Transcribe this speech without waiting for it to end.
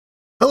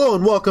Hello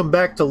and welcome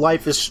back to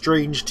Life is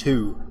Strange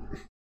 2.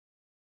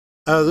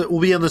 We'll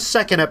be on the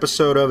second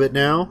episode of it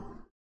now.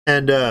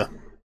 And,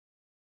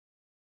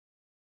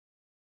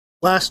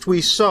 last we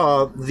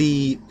saw,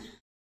 the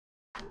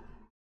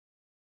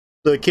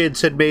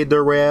kids had made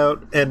their way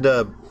out, and,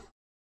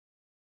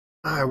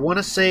 I want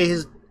to say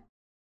his...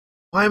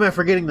 Why am I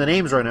forgetting the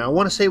names right now? I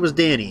want to say it was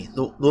Danny,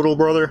 the little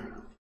brother,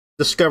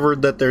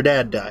 discovered that their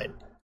dad died.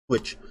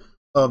 Which,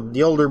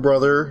 the older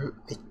brother,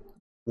 I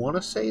want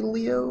to say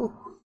Leo?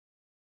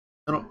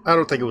 I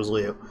don't think it was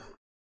Leo.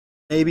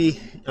 Maybe,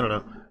 I don't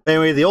know.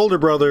 Anyway, the older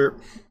brother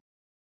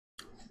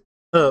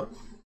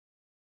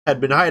had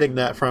been hiding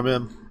that from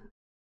him.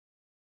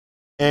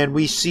 And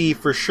we see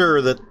for sure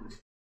that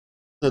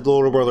the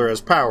older brother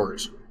has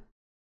powers.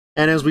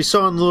 And as we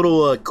saw in the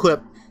little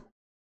clip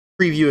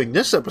previewing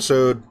this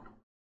episode,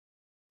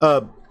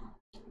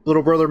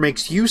 little brother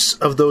makes use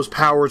of those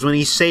powers when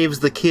he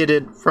saves the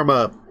kid from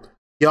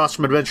The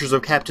Awesome Adventures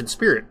of Captain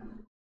Spirit.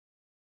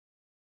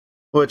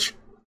 Which,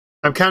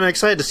 I'm kind of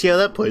excited to see how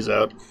that plays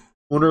out.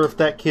 Wonder if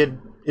that kid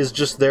is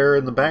just there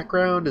in the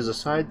background as a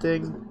side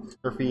thing,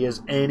 or if he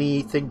has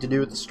anything to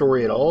do with the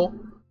story at all.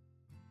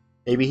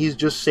 Maybe he's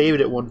just saved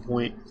at one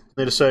point.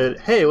 They decided,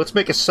 hey, let's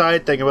make a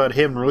side thing about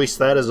him and release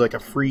that as like a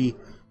free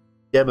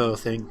demo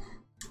thing.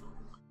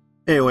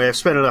 Anyway, I've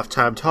spent enough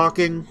time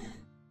talking.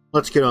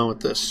 Let's get on with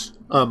this.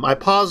 I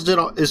paused it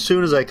as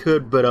soon as I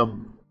could, but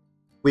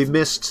we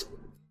missed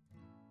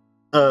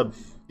the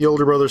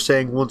older brother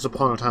saying "once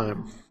upon a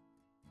time."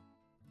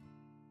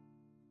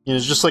 You know,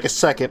 it's just like a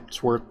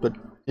second's worth, but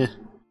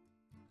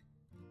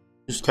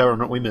just covering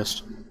what we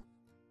missed.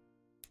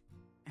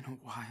 In a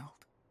wild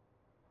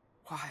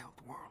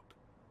world,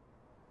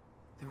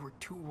 there were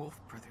two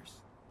wolf brothers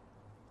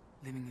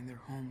living in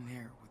their home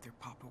lair with their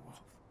papa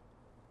wolf.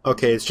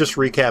 Okay, it's just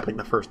recapping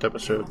the first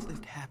episode. They all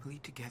lived happily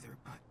together,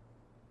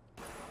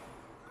 but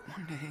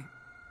one day,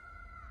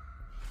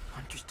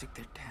 hunters took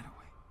their dad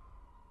away.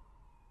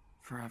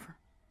 Forever.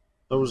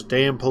 Those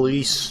damn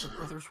police. The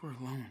brothers were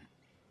alone,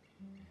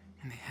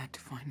 and they had to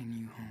find a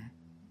new home.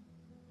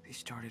 They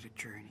started a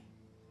journey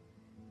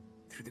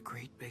through the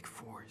great big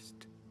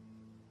forest.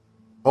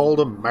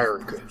 Called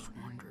America. The brothers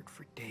wandered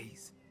for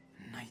days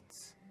and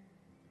nights,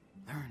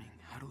 learning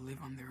how to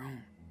live on their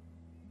own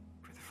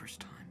for the first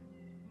time.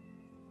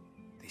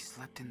 They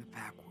slept in the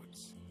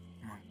backwoods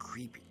among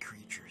creepy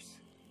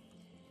creatures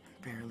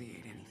and barely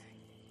ate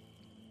anything.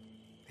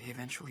 They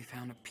eventually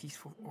found a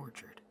peaceful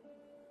orchard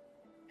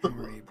and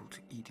were able to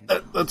eat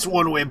and That's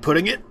one way of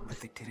putting it. But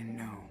they didn't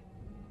know.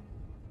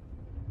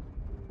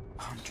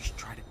 Hunters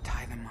tried to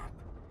tie them up,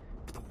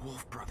 but the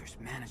wolf brothers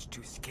managed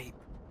to escape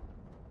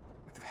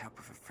with the help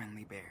of a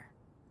friendly bear.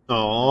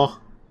 Aww.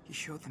 He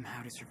showed them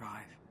how to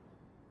survive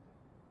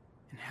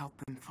and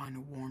helped them find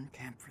a warm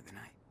camp for the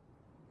night.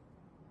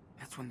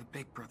 That's when the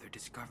big brother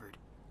discovered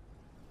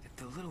that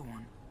the little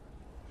one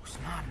was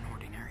not an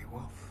ordinary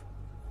wolf,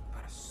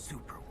 but a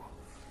super wolf.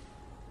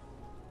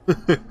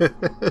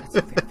 That's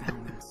how they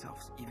found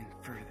themselves even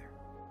further,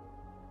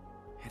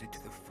 headed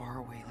to the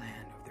faraway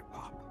land of their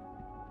pop,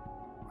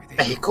 where they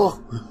Mexico.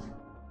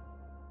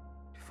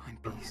 to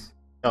find peace.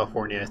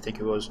 California, I think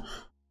it was.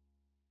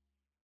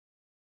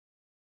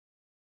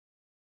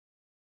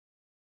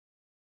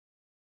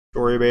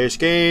 Story-based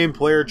game,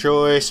 player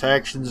choice,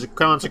 actions and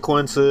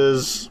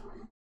consequences.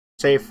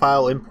 Save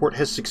file import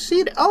has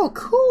succeeded. Oh,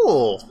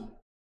 cool!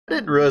 I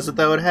didn't realize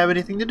that would have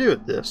anything to do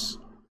with this.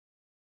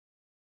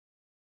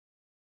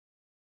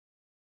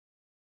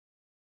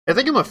 I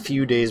think I'm a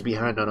few days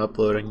behind on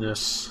uploading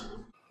this.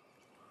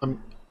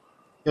 I'm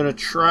gonna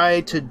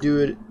try to do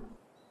it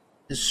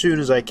as soon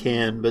as I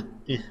can, but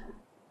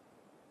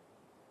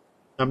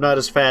I'm not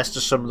as fast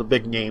as some of the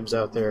big names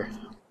out there.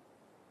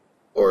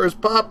 Or as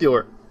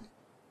popular.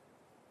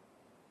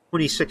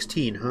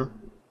 2016, huh?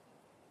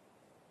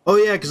 Oh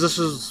yeah, because this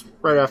is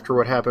right after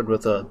what happened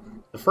with the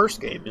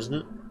first game, isn't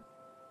it?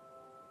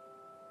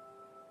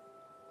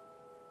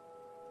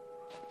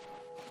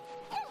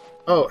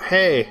 Oh,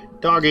 hey,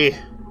 doggy.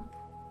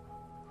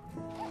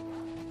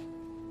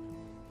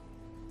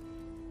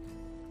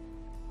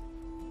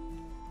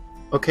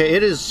 Okay,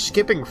 it is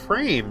skipping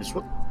frames.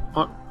 What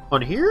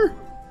on here?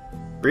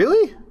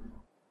 Really?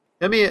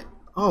 I mean,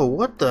 oh,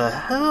 what the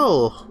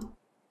hell?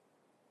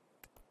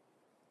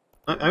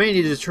 I may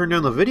need to turn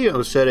down the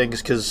video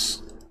settings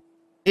because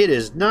it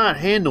is not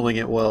handling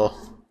it well.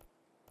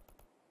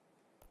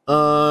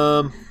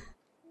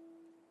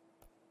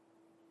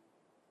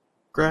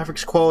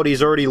 Graphics quality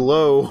is already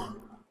low.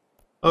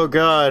 Oh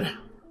god.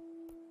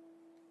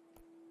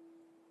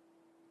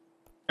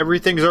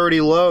 Everything's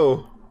already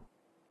low.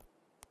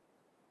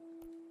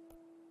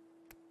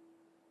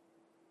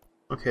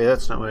 Okay,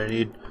 that's not what I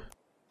need.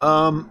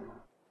 Oh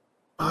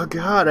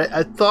god,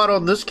 I thought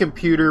on this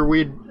computer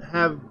we'd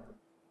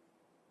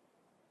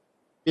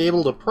be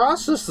able to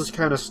process this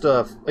kind of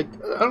stuff. Like,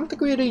 I don't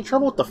think we had any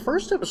trouble with the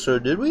first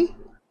episode, did we?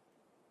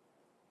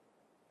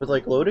 With,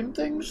 like, loading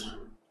things?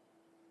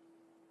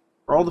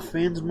 Are all the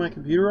fans of my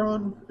computer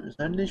on? Is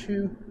that an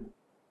issue?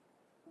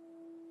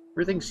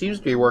 Everything seems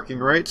to be working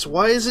right, so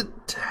why is it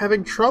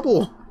having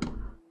trouble?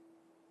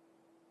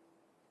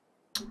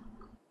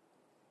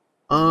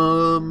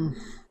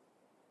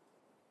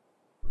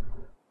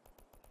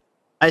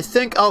 I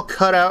think I'll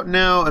cut out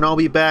now, and I'll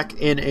be back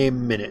in a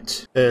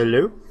minute.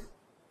 Hello?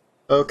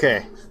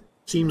 Okay.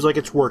 Seems like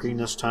it's working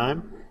this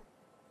time.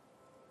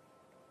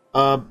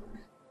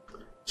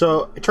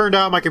 So, it turned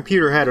out my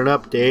computer had an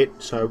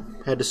update, so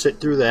I had to sit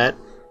through that.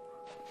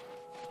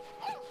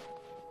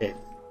 Okay.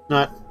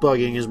 Not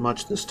bugging as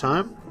much this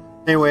time.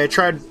 Anyway, I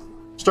tried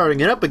starting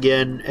it up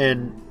again,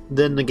 and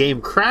then the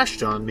game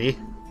crashed on me.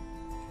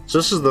 So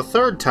this is the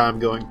third time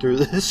going through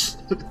this.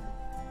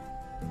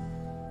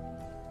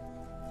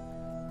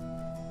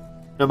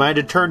 I had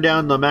to turn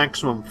down the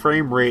maximum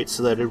frame rate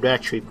so that it would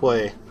actually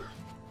play.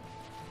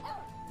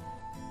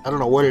 I don't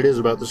know what it is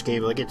about this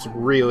game, like it's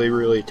really,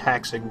 really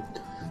taxing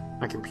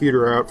my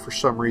computer out for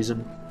some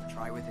reason.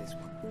 Try with this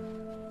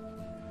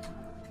one.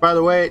 By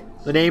the way,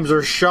 the names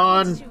are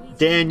Sean,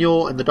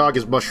 Daniel, and the dog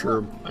is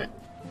Mushroom. I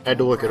had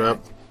to look it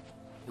up.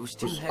 It was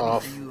too heavy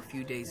off. for you a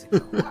few days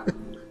ago.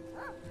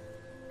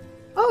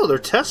 Oh, they're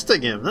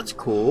testing him. That's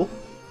cool.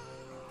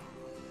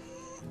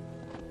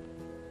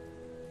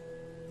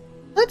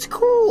 That's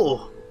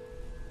cool.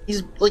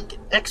 He's like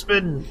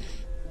X-Men.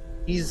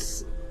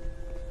 He's,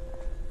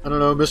 I don't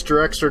know,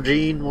 Mr. X or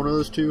Gene, one of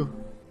those two.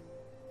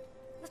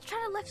 Let's try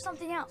to lift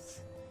something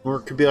else. Or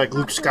it could be like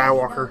Luke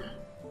Skywalker.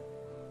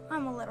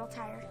 I'm a little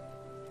tired.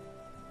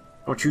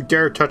 Don't you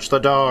dare touch the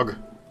dog.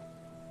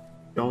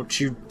 Don't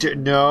you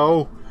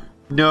no.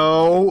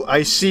 No,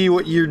 I see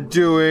what you're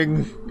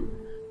doing.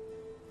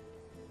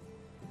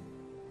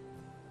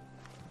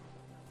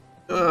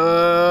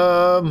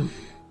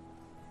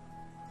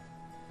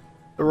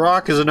 The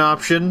rock is an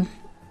option.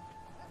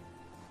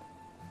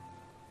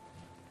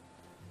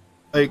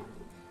 Like,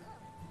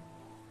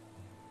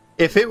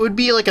 if it would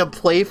be like a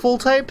playful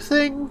type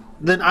thing,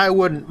 then I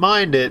wouldn't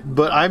mind it,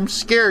 but I'm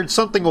scared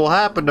something will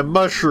happen to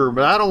Mushroom,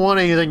 and I don't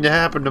want anything to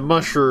happen to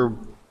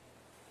Mushroom.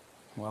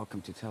 Welcome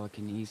to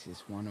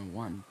Telekinesis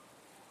 101.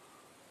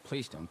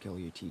 Please don't kill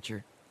your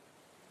teacher.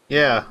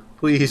 Yeah,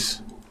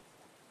 please.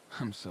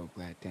 I'm so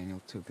glad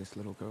Daniel took this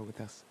little girl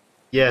with us.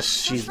 Yes,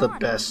 she's the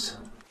best.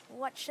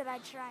 What should I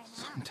try now?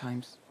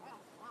 Sometimes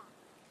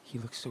he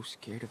looks so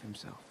scared of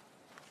himself.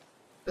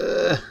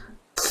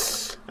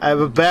 I have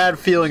a bad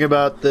feeling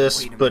about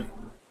this, Wait a but minute.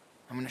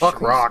 I'm gonna fuck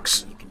show you rocks.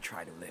 something you can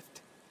try to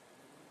lift.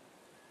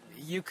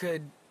 You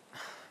could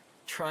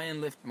try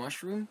and lift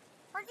Mushroom?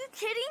 Are you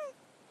kidding?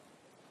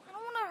 I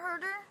don't want to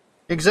hurt her.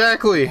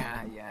 Exactly.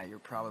 Yeah, you're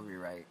probably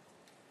right.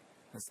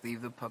 Let's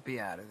leave the puppy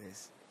out of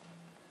this.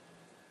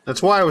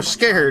 That's why I was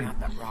scared. Out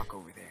that rock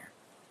over there.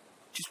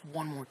 Just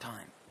one more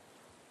time.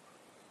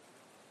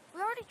 We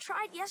already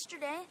tried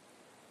yesterday.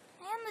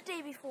 And the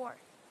day before.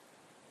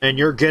 And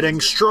you're getting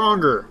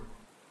stronger.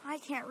 I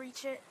can't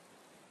reach it.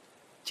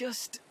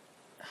 Just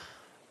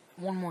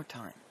one more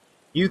time.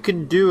 You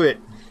can do it.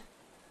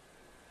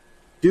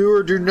 Do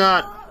or do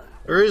not.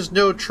 There is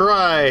no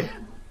try.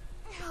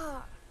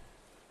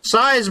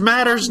 Size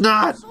matters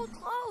not. So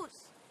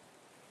close.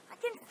 I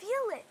can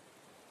feel it.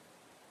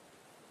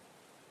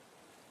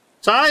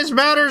 Size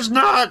matters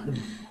not.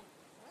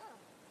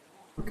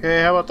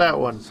 Okay, how about that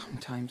one?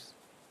 Sometimes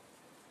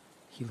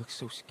he looks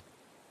so scared.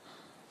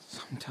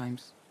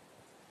 Sometimes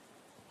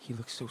he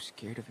looks so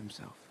scared of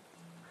himself.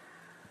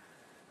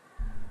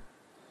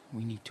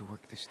 We need to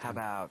work this through. How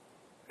about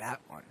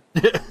that one?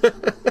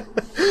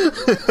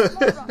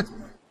 Small rocks,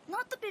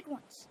 not the big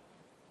ones.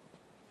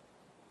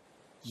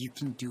 You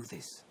can do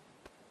this.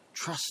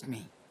 Trust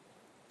me.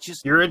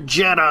 Just You're a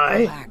Jedi.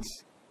 relax.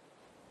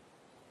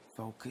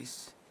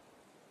 Focus.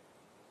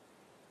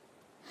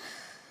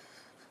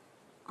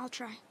 I'll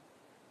try.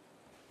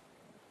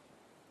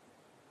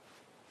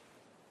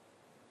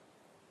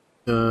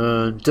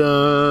 Dun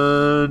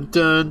dun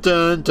dun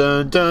dun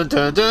dun dun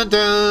dun dun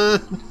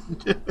dun.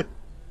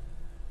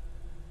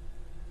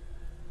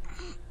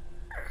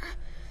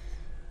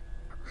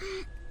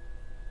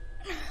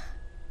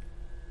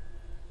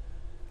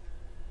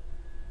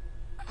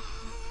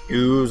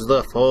 Use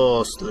the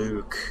Force,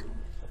 Luke.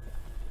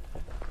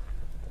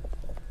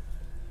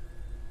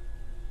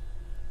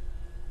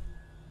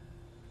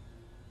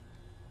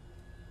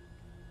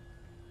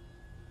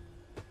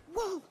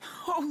 Whoa!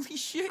 Holy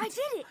shit! I did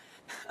it!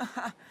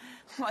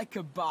 Like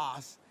a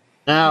boss.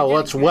 Now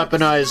let's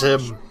weaponize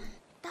him.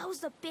 That was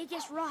the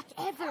biggest rock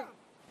ever.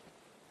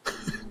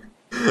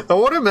 I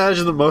want to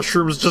imagine the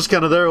mushrooms just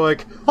kind of there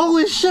like,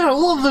 holy shit, I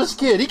love this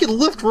kid. He can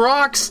lift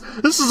rocks.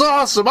 This is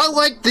awesome. I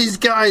like these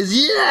guys.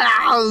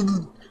 Yeah!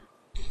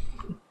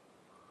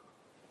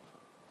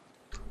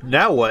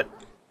 Now what?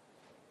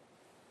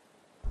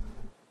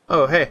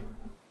 Oh, hey.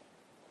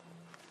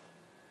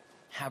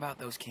 How about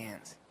those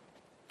cans?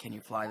 Can you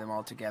fly them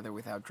all together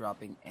without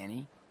dropping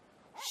any?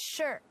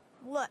 Sure.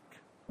 Look.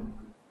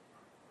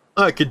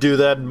 I could do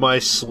that in my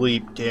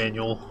sleep,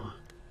 Daniel.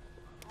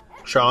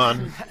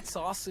 Sean. That's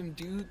awesome,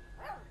 dude.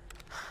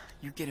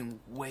 You're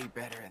getting way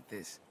better at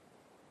this.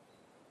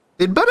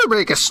 They'd better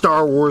make a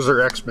Star Wars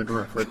or X-Men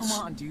reference.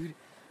 Come on, dude.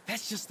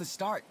 That's just the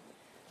start.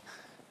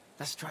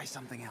 Let's try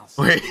something else.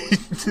 Wait.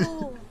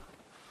 Cool.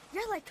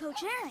 You're like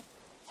Coach Aaron.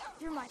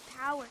 You're my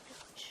power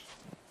coach.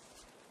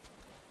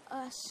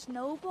 A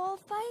snowball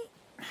fight?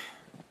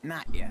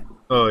 Not yet.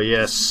 Oh, It's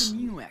yes. a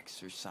new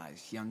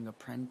exercise, young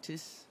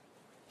apprentice.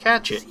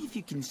 Catch it. See if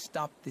you can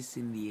stop this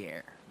in the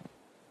air.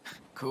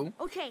 Cool?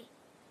 Okay,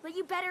 but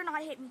you better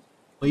not hit me.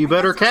 Well, you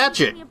better catch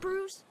Give it. me a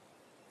bruise.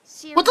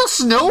 What the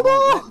Seriously,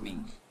 snowball? Let me.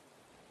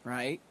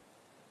 Right?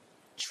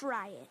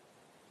 try it.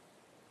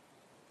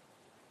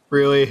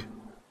 Really?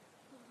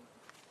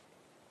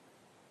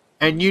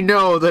 And you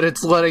know that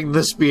it's letting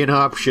this be an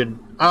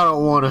option. I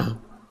don't wanna.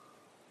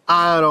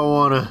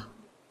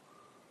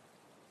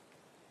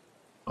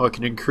 Oh, I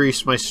can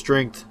increase my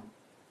strength.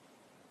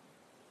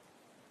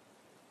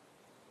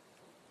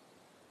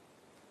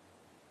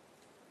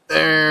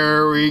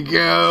 There we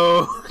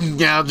go.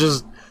 Now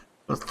just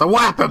let's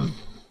whap him.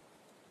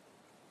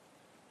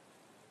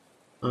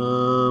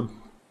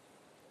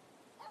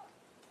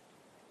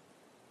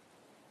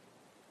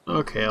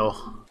 Okay,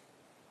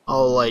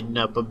 I'll lighten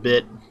up a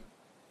bit.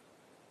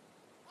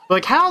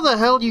 Like, how the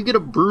hell do you get a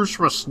bruise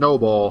from a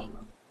snowball?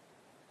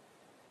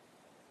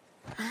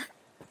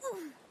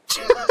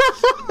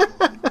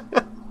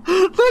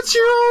 That's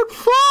your own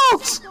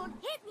fault! Don't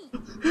hit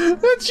me.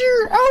 That's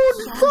your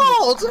own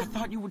fault! I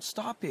thought you would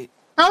stop it.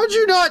 How'd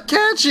you not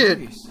catch it?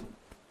 Serious.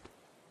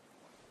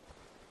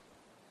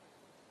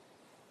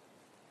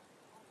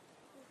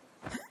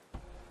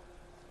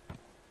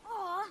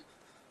 Aw,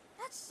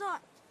 that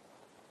sucked.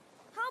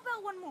 How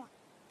about one more?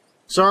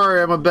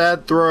 Sorry, I'm a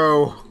bad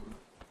throw.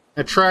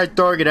 I tried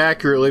throwing it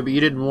accurately, but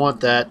you didn't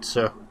want that,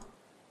 so...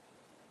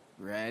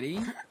 Ready?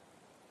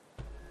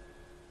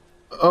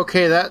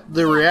 Okay,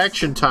 the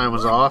reaction time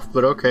was off,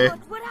 but okay.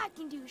 Look what I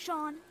can do,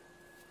 Sean.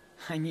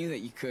 I knew that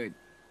you could.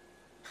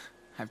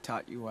 I've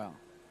taught you well.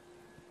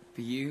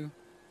 But you're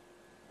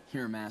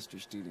a master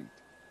student.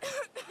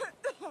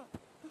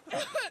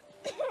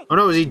 Oh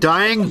no, is he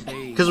dying?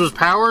 Because of his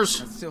powers?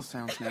 That still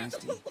sounds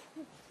nasty.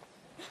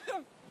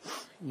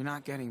 You're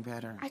not getting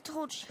better. I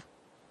told you.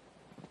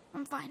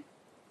 I'm fine.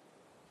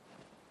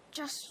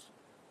 Just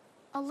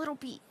a little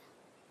beat.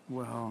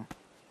 Well,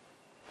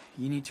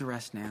 you need to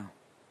rest now.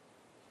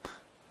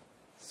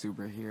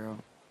 Superhero.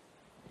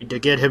 Need to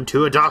get him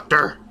to a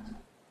doctor.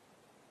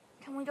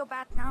 Can we go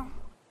back now?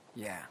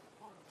 Yeah.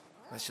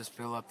 Let's just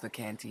fill up the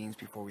canteens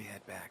before we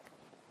head back.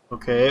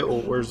 Okay,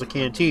 well, where's the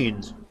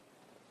canteens?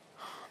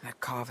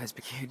 That cough has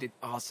behaved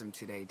awesome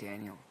today,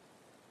 Daniel.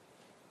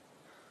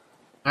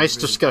 Nice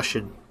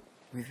discussion.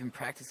 We've been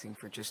practicing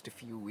for just a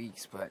few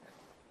weeks, but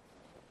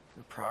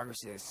the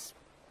progress is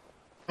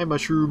Hi,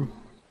 Mushroom.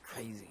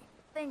 crazy.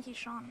 Thank you,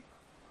 Sean.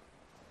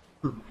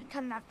 I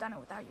couldn't have done it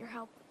without your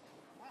help.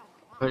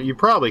 You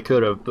probably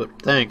could have,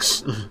 but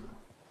thanks.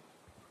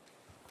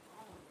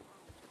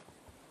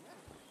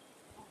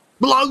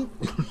 Blow!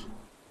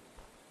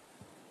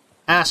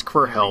 Ask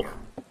for help.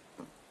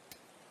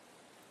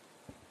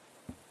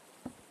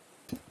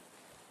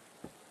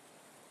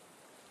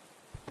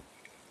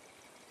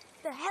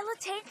 The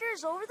Helitanker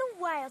is over the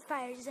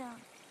wildfire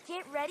zone.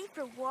 Get ready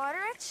for water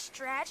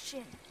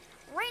extraction.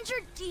 Ranger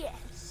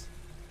Diaz.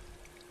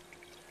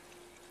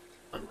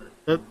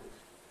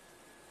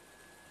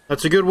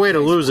 That's a good way to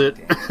lose it.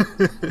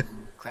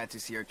 Glad to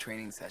see our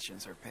training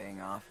sessions are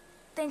paying off.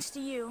 Thanks to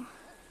you.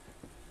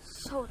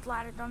 So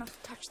glad I don't have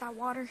to touch that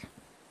water.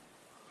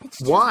 It's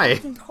just Why?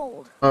 fucking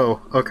cold.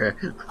 Oh, okay.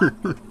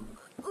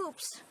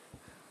 Oops.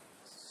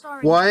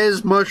 Sorry. Why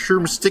is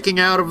Mushroom sticking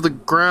out of the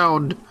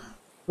ground?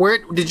 Where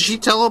did she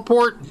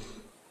teleport?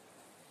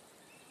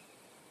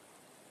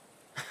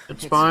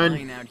 It's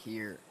fine. Out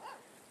here.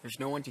 There's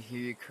no one to hear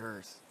you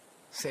curse.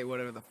 Say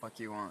whatever the fuck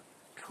you want.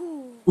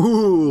 Cool.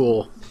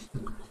 Ooh.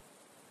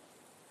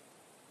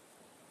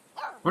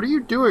 What are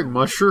you doing,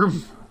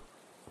 Mushroom?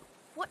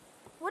 What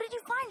did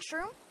you find,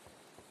 Shroom?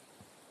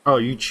 Oh,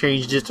 you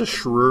changed it to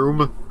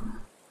Shroom?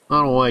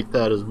 I don't like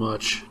that as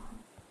much.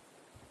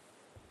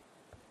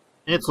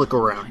 Let's look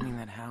around. Finding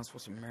that house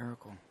was a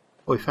miracle.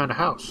 Oh, we found a I'm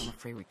house.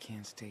 afraid we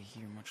can't stay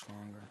here much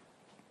longer.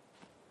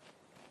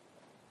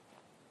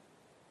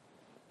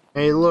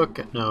 Hey,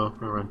 look. No,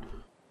 never mind.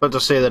 About to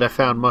say that I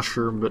found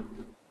mushroom, but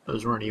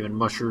those weren't even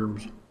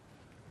mushrooms.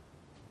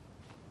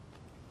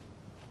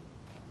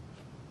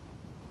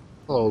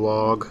 Hello,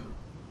 log.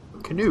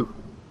 A canoe.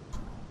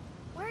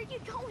 Where are you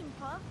going,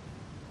 Pup?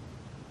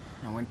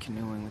 I went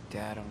canoeing with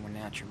Dad on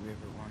Wenatchee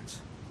River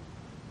once.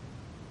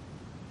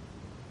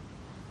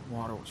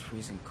 Water was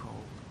freezing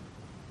cold.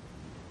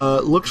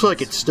 Looks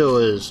like it still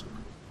is.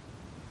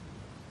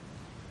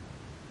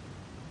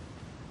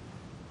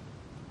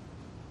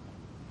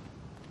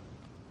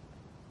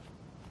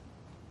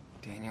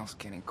 Daniel's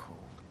getting cold.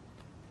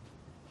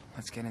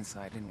 Let's get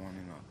inside and warm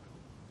him up.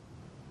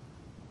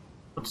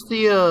 What's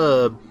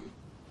the,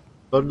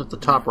 button at the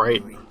top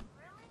right? Really?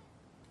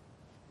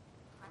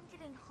 I'm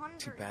getting hungry.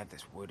 Too bad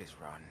this wood is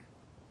rotten.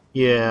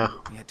 Yeah.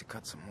 We had to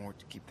cut some more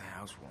to keep the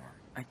house warm.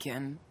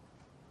 Again,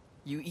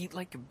 you eat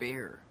like a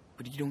bear,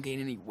 but you don't gain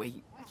any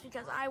weight. That's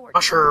because I work.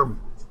 Mushroom!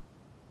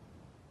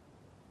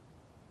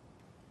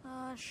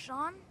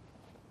 Sean,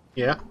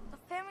 Yeah? the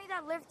family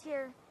that lived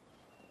here,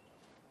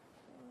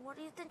 what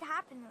do you think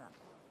happened to them?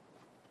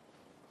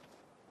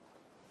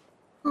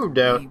 Moved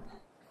out. They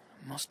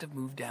must have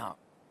moved out.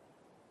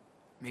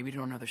 Maybe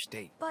to another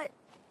state. But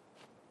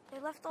they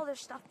left all their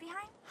stuff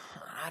behind?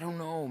 I don't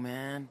know,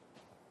 man.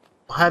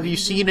 Have you Maybe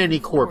seen they any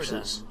live in Florida.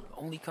 corpses?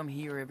 Only come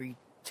here every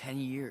 10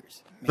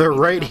 years. Maybe They're they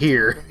right got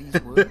here. tired of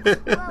these woods.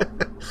 Well,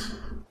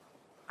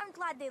 I'm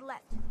glad they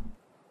left.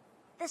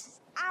 This is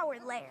our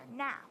lair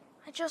now.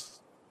 I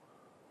just...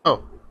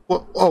 Oh.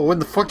 Oh, when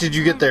the fuck did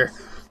you get there?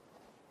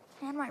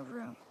 And my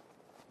room.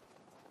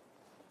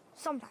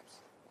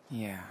 Sometimes.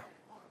 Yeah.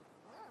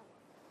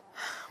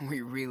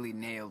 We really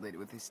nailed it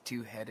with this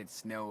two-headed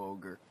snow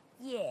ogre.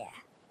 Yeah,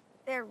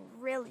 they're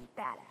really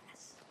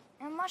badass.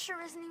 And Mushroom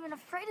isn't even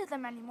afraid of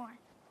them anymore.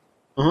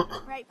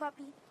 Right,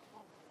 puppy?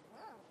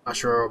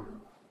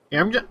 Mushroom.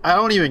 Yeah, I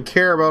don't even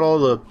care about all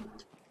the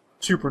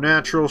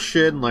supernatural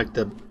shit and like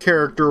the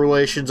character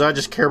relations. I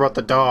just care about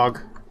the dog.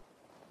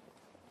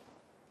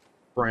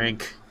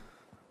 Frank.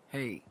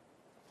 Hey,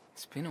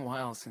 it's been a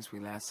while since we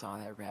last saw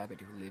that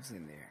rabbit who lives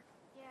in there.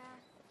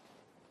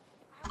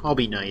 Yeah. I'll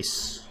be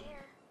nice.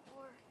 Bear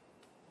or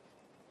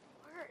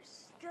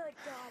worse. Good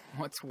God.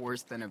 What's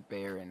worse than a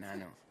bear in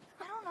Nano?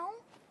 I don't know.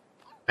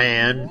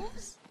 Man.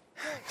 Wolves?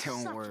 You're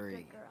Don't such a worry.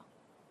 good girl.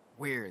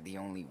 We're the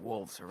only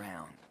wolves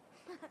around.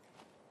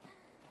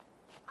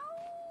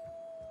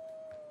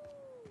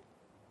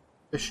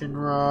 Fishing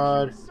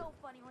rod. It's so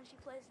funny when she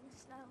plays in the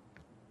snow.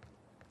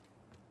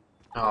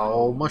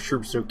 Oh,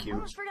 Mushroom's so cute.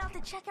 Almost forgot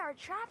to check our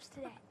traps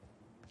today.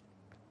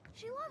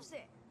 She loves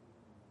it.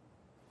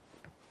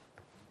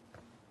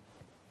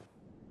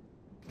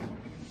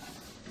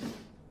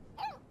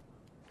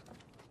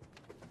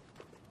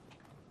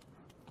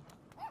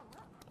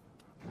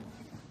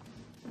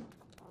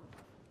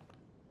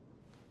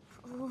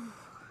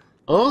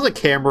 Oh, the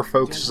camera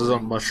focuses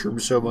on Mushroom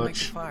so We'll make the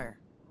much. fire.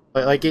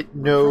 Like it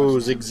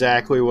knows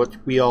exactly what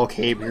we all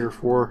came here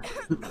for.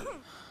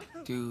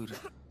 Dude,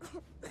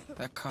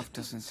 that cough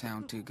doesn't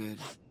sound too good.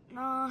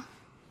 Nah,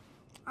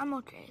 I'm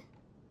okay.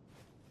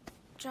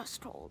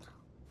 Just cold.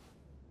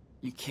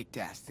 You kicked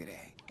ass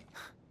today.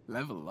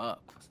 Level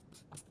up.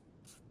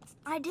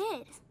 I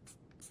did.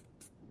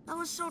 That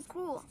was so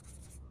cool.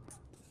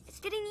 It's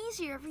getting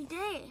easier every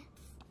day.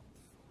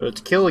 But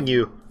it's killing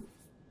you.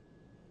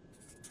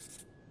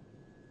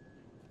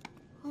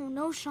 Oh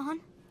no,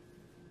 Sean.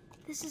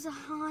 This is a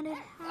haunted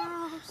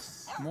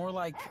house. More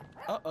like,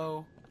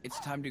 uh-oh, it's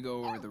time to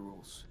go over the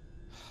rules.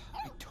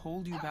 I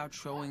told you about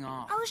showing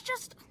off. I was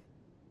just...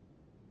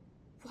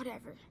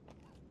 Whatever.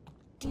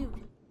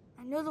 Dude,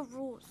 I know the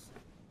rules.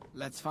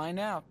 Let's find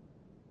out.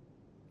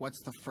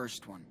 What's the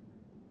first one?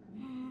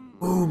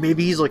 Ooh,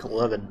 maybe he's like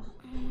 11.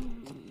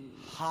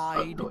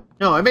 Hide.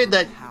 No, I made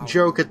that How?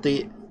 joke at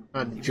the...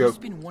 Not If you joke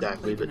spin one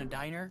exactly, plate but... in a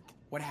diner,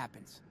 what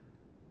happens?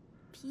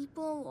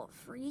 People will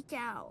freak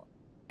out.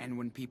 And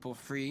when people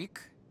freak,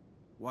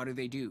 what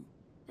do?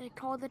 They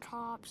call the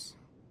cops.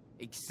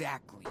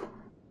 Exactly.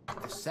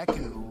 The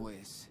second rule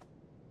is...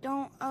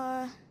 Don't,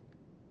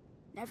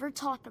 never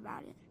talk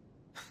about it.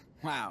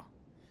 Wow.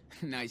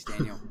 Nice,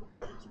 Daniel.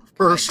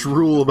 First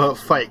rule about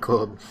Fight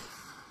Club.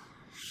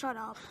 Shut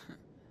up.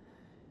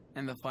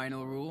 And the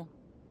final rule?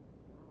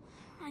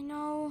 I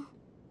know.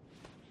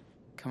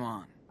 Come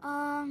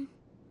on.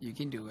 You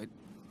can do it.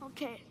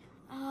 Okay.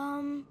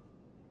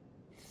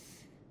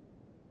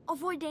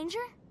 Avoid danger?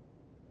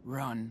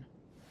 Run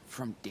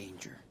from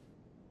danger.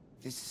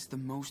 This is the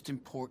most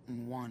important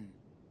one.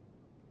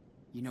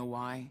 You know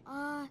why?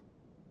 I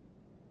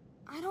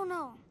don't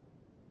know.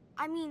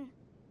 I mean,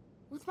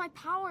 with my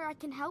power, I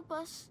can help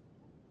us.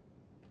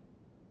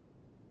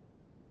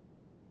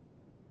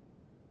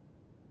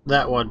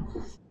 That one.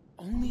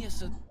 Only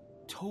as a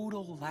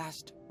total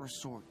last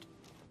resort.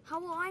 How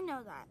will I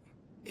know that?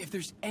 If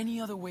there's any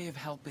other way of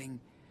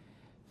helping,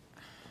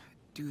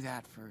 do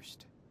that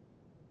first.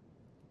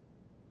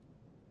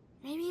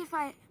 Maybe if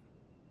I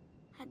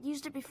had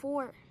used it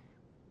before,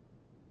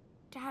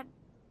 Dad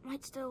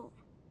might still...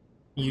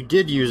 You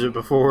did use it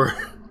before.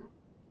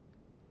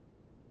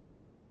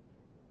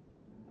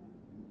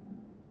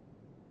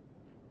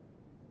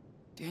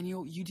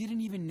 Daniel, you didn't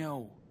even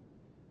know.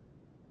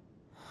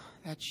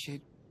 That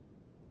shit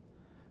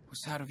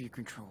was out of your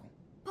control.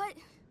 But...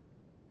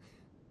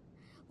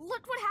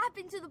 Look what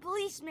happened to the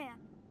policeman.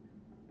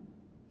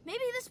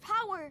 Maybe this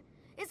power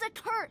is a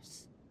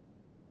curse.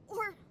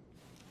 Or...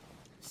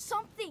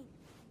 something.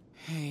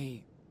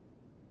 Hey.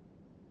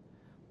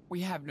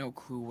 We have no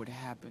clue what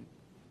happened.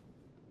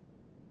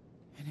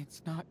 And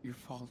it's not your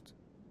fault.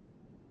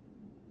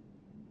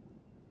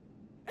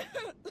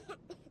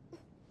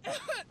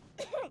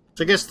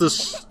 So I guess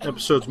this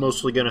episode's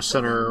mostly gonna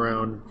center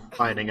around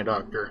finding a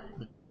doctor.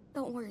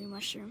 Don't worry,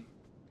 Mushroom.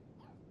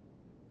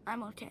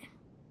 I'm okay.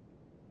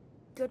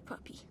 Good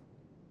puppy.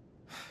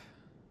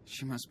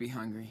 She must be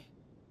hungry.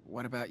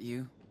 What about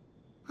you?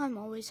 I'm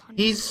always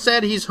hungry. He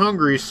said he's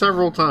hungry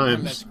several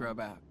Then let's times. grub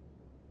out.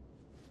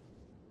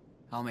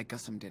 I'll make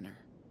us some dinner.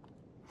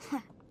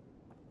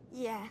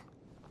 Yeah.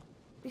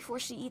 Before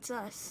she eats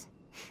us.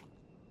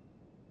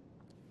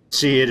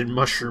 See it in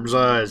Mushroom's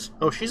eyes.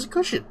 Oh, she's a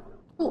cushion.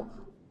 Cool.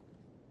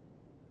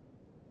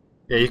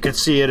 Yeah, you can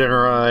see it in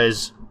her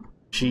eyes.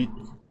 She's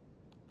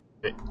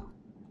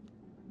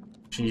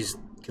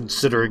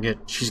considering it.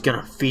 She's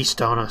gonna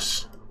feast on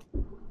us.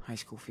 High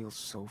school feels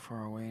so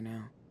far away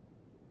now.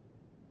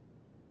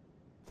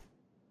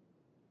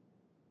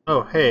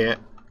 Oh, hey.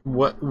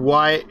 What?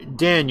 Why?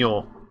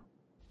 Daniel.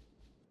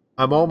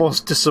 I'm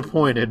almost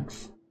disappointed.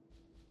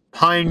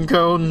 Pine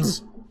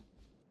cones?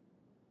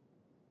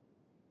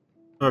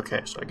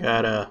 Okay, so I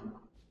got a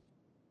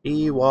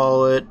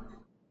e-wallet,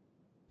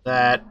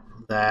 that,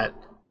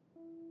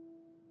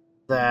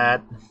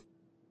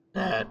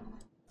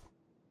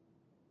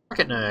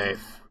 pocket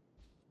knife.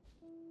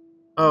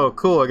 Oh,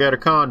 cool, I got a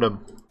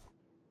condom.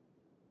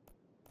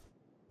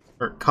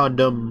 Or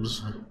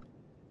condoms. Do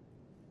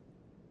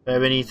I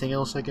have anything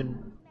else I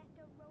can...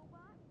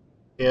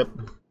 Yep.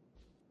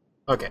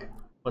 Okay,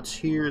 let's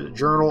hear the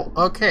journal.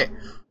 Okay.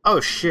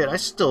 Oh shit, I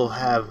still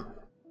have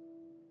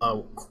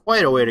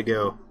quite a way to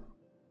go.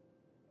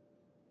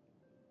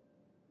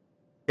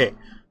 Okay.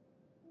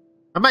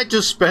 I might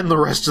just spend the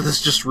rest of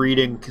this just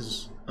reading,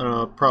 because I don't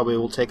know, it probably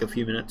will take a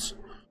few minutes.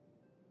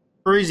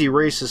 Crazy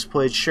racist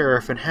played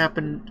sheriff and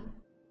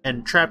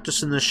trapped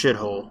us in this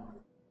shithole.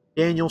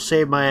 Daniel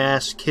saved my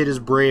ass, kid is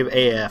brave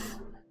AF.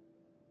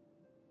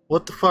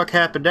 What the fuck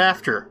happened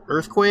after?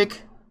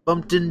 Earthquake?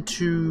 Bumped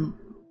into...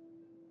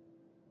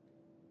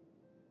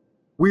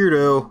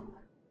 Weirdo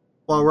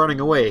while running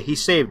away. He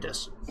saved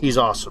us. He's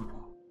awesome.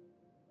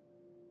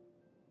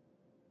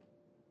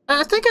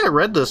 I think I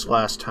read this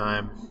last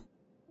time.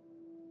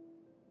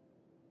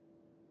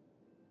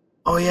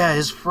 Oh yeah,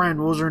 his friend,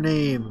 what was her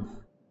name?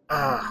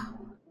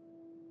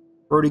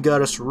 Brody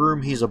got us a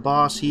room, he's a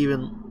boss, he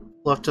even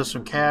left us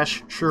some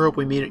cash. Sure hope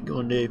we meet it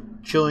one day.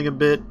 Chilling a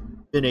bit,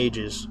 been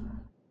ages.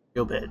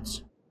 Go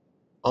beds.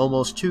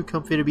 Almost too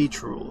comfy to be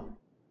true.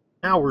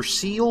 Now we're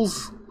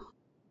seals?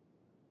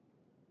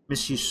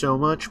 Miss you so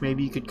much,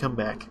 maybe you could come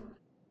back.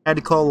 Had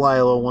to call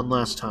Lila one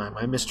last time.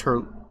 I missed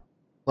her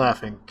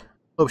laughing.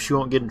 Hope she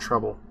won't get in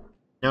trouble.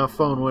 Now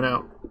phone went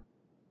out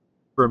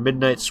for a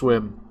midnight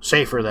swim.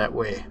 Safer that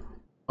way.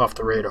 Off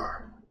the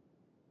radar.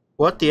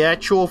 What the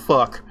actual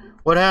fuck?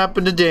 What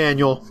happened to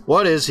Daniel?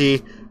 What is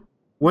he?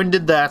 When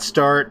did that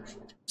start?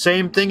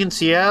 Same thing in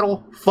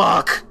Seattle?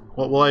 Fuck!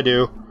 What will I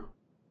do?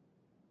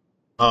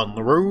 On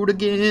the road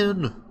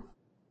again.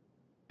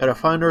 Gotta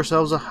find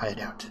ourselves a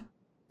hideout.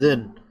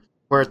 Then...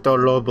 Puerto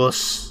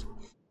Lobos.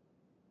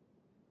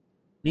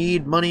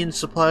 Need money and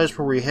supplies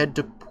before we head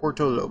to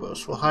Puerto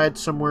Lobos. We'll hide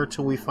somewhere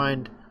till we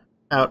find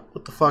out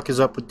what the fuck is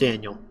up with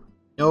Daniel.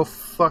 No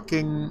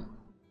fucking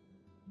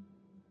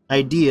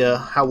idea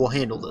how we'll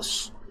handle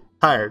this.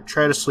 Tired.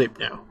 Try to sleep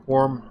now.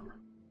 Warm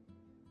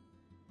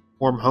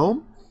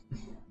home?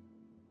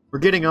 We're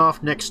getting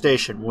off next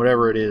station,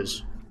 whatever it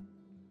is.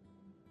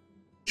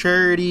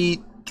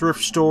 Charity,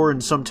 thrift store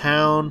in some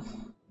town.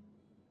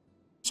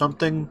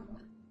 Something.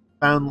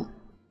 Found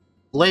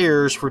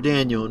layers for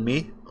Daniel and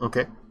me.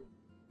 Okay.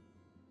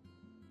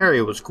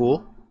 Area was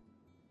cool.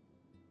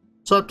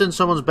 Slept in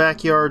someone's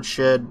backyard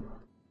shed.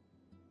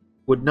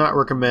 Would not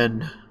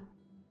recommend.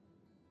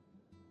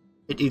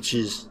 It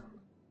itches.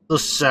 The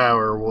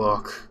sour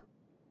walk.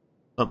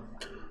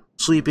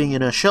 Sleeping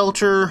in a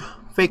shelter.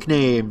 Fake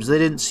names. They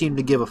didn't seem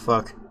to give a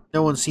fuck.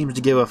 No one seems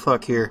to give a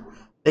fuck here.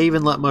 They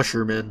even let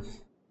Mushroom in.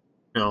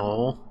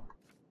 No.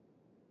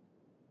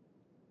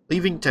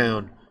 Leaving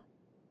town.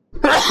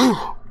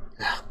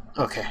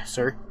 Okay,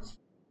 sorry.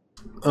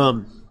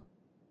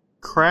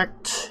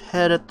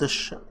 Crackhead at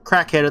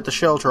the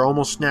shelter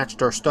almost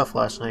snatched our stuff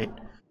last night.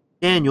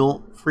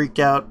 Daniel freaked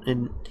out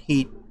and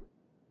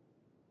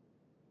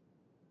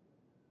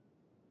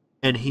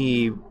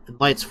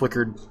lights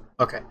flickered.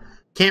 Okay.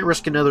 Can't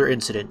risk another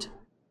incident.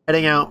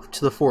 Heading out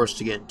to the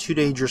forest again. Too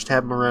dangerous to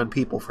have him around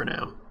people for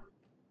now.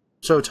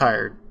 So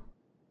tired.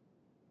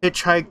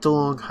 Hitchhiked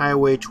along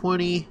Highway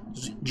 20.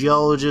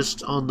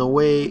 Geologist on the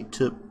way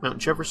to Mount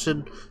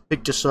Jefferson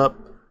picked us up.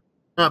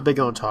 Not big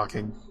on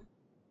talking.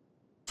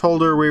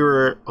 Told her we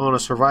were on a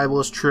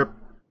survivalist trip.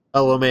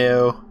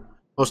 LMAO.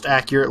 Most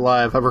accurate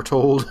lie I've ever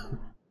told.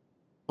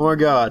 Oh my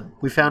god.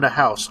 We found a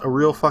house. A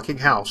real fucking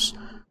house.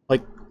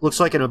 Like, looks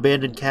like an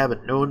abandoned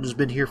cabin. No one has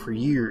been here for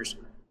years.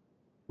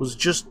 Was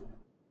just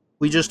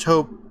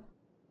hope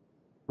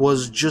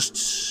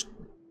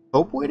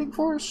waiting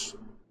for us?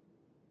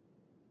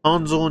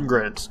 Hansel and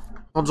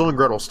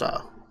Gretel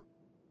style.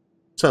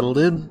 Settled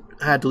in,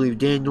 had to leave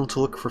Daniel to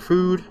look for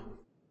food.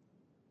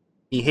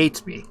 He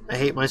hates me. I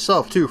hate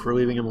myself too for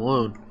leaving him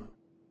alone.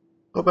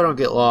 Hope I don't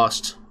get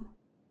lost.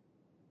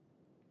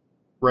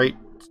 Right,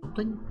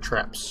 something?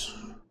 Traps.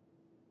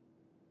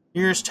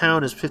 Nearest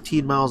town is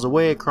 15 miles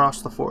away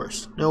across the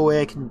forest. No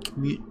way I can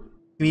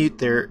commute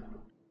there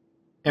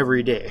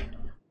every day.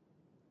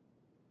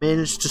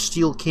 Managed to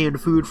steal canned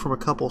food from a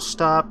couple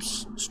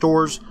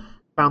stores.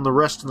 Found the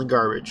rest in the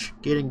garbage.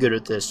 Getting good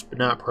at this, but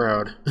not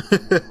proud.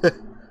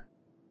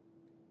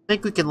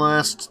 Think we can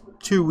last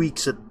 2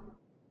 weeks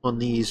on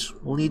these.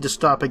 We'll need to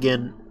stop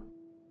again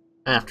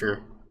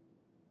after.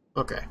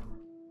 Okay.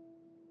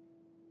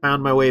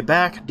 Found my way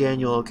back.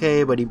 Daniel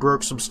okay, but he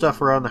broke some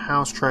stuff around the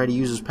house trying to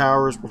use his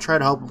powers. We'll try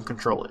to help him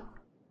control it.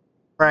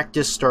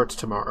 Practice starts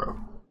tomorrow.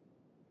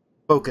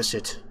 Focus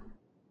it.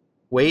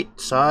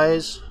 Weight,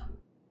 size.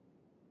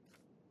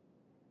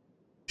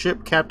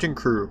 Ship, captain,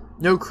 crew.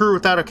 No crew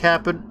without a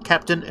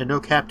captain, and no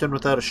captain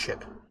without a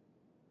ship.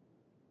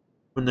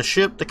 When the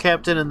ship, the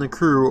captain, and the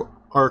crew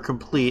are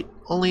complete,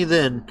 only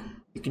then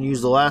you can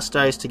use the last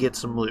dice to get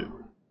some loot.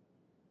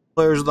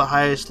 Players with the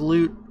highest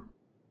loot,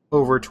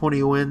 over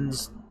 20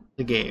 wins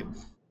the game.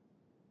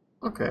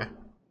 Okay.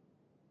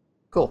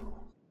 Cool.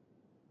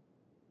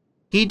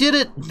 He did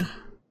it!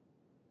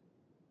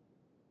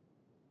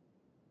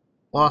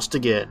 Lost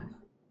again.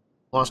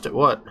 Lost at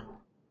what?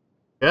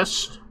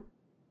 Chess?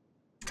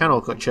 Kind of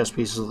look like chess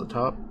pieces at the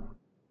top.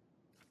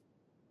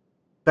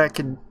 Back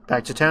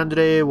to town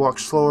today. Walked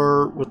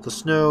slower with the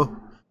snow.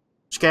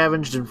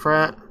 Scavenged and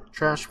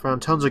trash.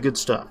 Found tons of good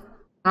stuff.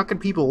 How can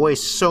people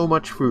waste so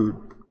much food?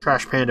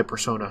 Trash Panda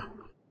persona.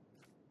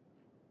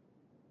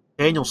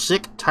 Daniel's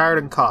sick, tired,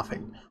 and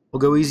coughing. We'll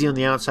go easy on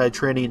the outside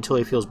training until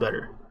he feels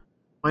better.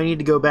 I need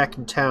to go back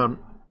in town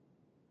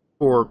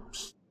for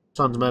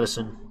son's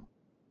medicine.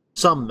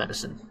 Some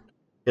medicine.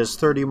 His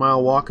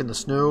 30-mile walk in the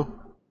snow.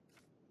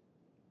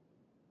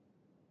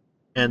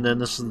 And then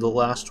this is the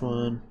last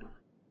one.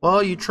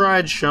 Well, you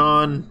tried,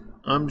 Sean.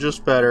 I'm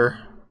just better.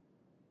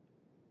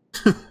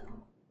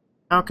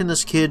 How can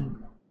this kid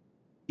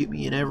beat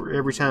me in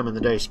every time in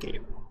the dice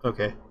game?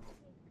 Okay.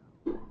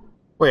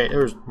 Wait,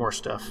 there's more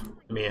stuff.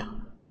 Mia.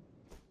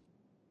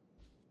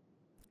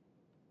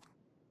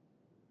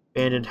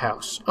 Abandoned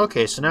house.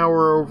 Okay, so now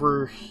we're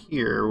over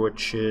here,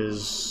 which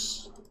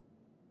is...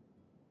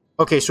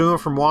 Okay, so we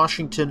went from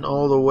Washington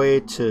all the way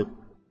to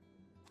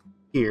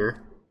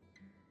here.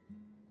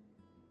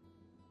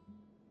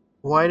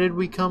 Why did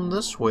we come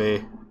this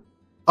way?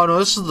 Oh no,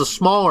 this is the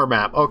smaller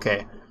map.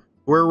 Okay.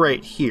 We're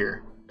right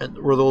here, and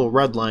where the little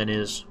red line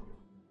is.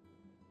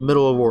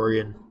 Middle of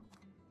Oregon.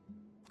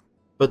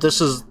 But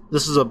this is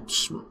a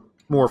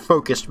more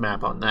focused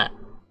map on that.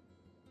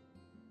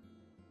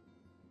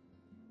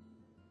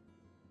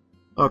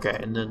 Okay,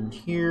 and then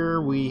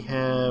here we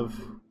have...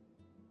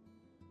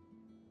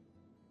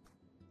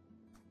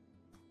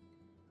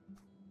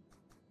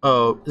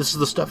 Oh, this is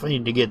the stuff I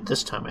need to get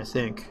this time, I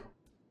think.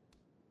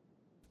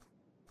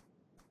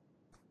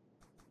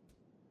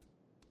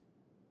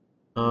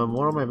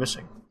 What am I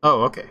missing?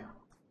 Oh, okay.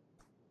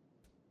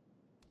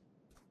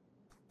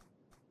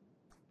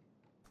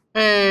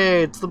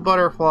 Hey, it's the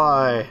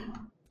butterfly!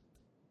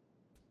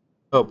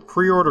 Oh,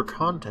 pre-order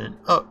content.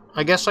 Oh,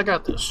 I guess I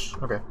got this.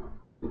 Okay.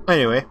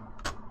 Anyway.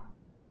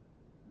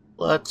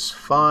 Let's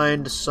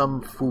find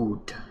some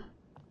food.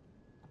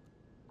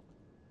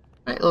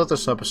 I'll let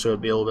this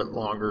episode be a little bit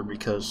longer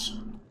because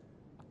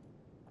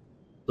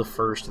the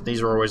first, and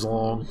these are always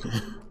long.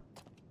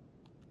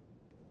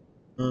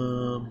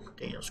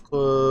 Daniel's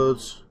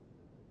clothes.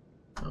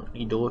 Don't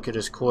need to look at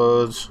his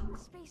clothes.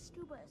 Space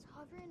scuba is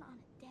hovering on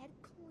a dead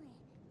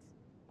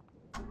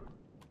planet.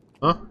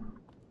 Huh?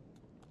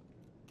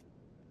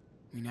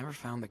 We never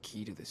found the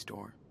key to this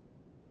door.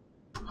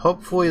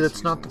 Hopefully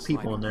that's not the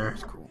people in there.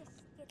 Cool.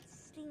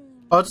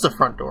 Oh, it's the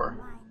front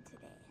door.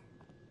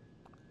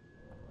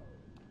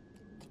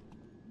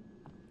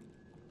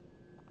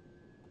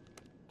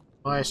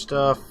 My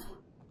stuff.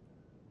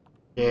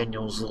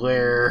 Daniel's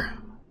lair.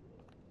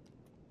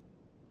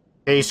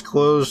 Case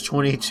closed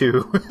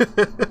 22. HQ,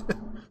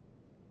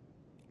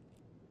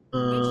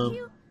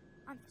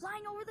 I'm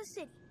flying over the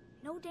city.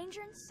 No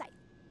danger in sight.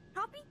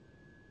 Copy?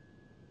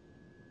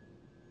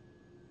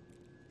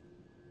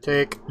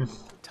 Take.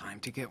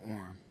 Time to get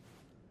warm.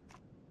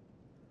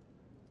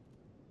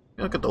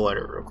 Look at the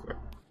letter real quick.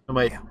 It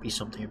might be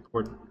something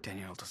important.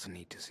 Daniel doesn't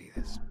need to see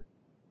this.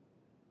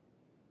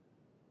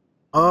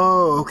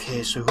 Oh,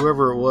 okay, so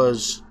whoever it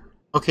was...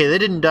 Okay, they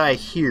didn't die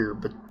here,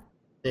 but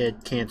they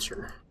had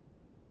cancer.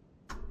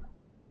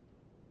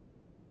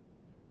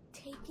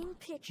 Taking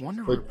pictures.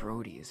 Wonder where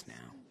Brody is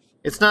now.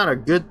 It's not a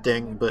good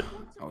thing, but...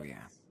 Oh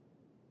yeah.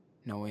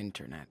 No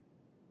internet.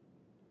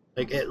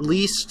 Like, at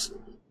least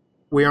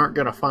we aren't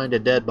gonna find a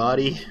dead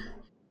body.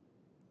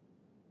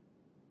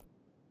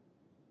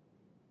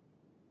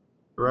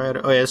 Right?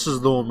 Oh yeah, this is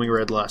the one we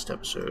read last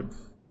episode.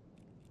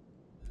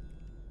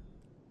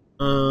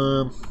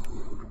 Nope,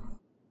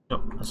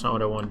 that's not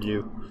what I wanted to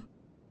do.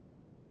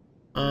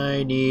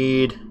 I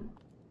need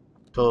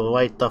to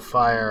light the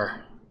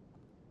fire.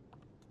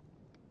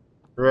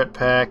 Cigarette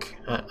pack.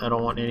 I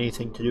don't want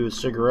anything to do with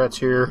cigarettes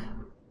here.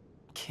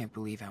 Can't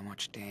believe how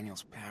much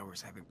Daniel's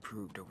powers have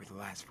improved over the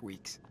last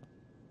weeks.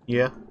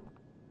 Yeah.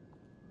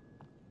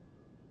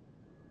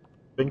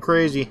 Been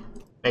crazy.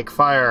 Make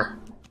fire.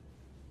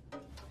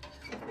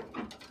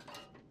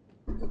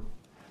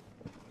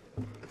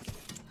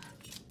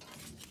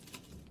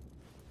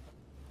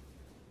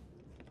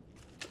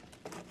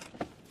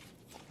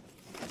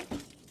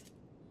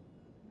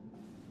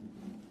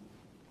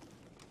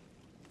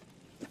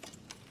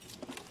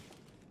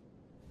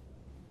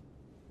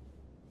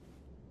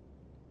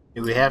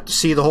 Do we have to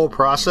see the whole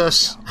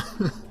process?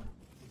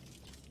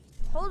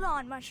 Hold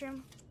on,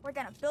 Mushroom. We're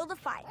gonna build a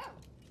fire.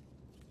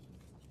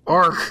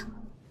 Ark!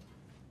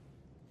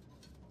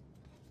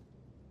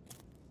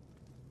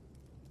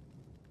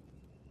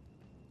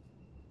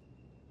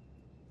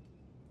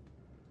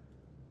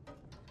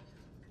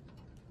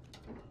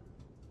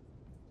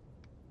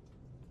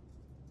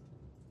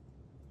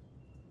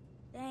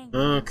 Dang.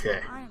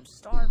 Okay. I am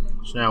starving.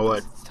 So now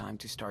what? It's time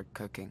to start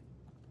cooking.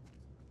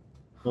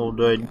 Well,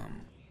 do I Yum.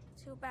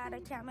 Too bad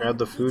I can't grab make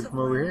the a food pizza from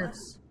over for here?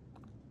 us.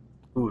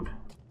 Food.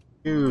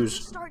 Let's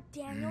Choose. start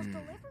Daniel's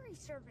delivery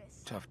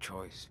service. Tough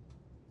choice.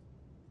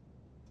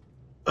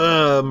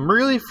 I'm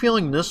really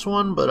feeling this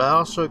one, but I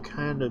also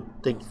kind of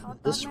think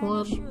Thought this that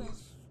man issue one.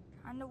 is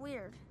kinda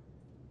weird.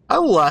 I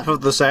will laugh if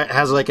this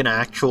has like an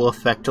actual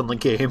effect on the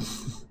game.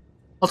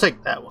 I'll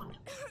take that one.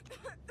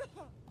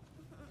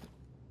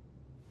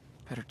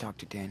 Better talk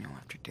to Daniel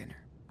after dinner.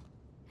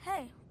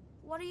 Hey,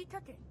 what are you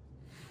cooking?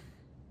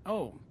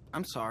 Oh,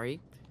 I'm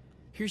sorry.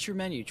 Here's your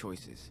menu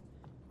choices.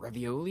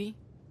 Ravioli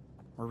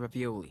or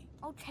ravioli?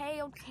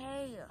 Okay,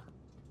 okay.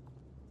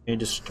 Need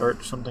to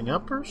start something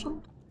up or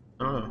something?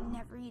 I don't know. I'm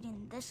never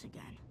eating this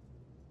again.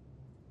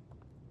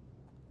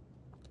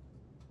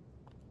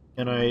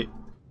 Can I...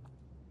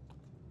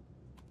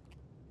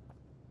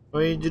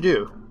 What need to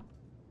do?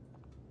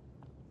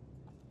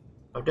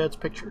 Oh, Dad's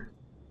picture.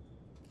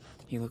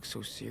 He looks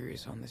so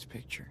serious on this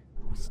picture.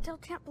 I still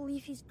can't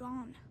believe he's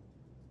gone.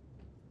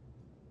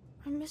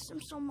 I miss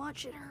him so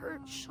much, it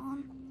hurts,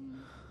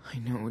 Sean. I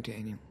know,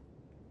 Daniel.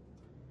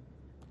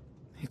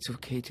 It's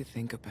okay to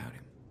think about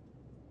him.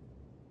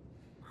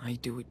 I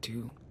do it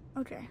too.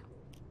 Okay.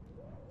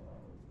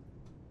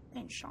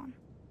 Thanks, Sean.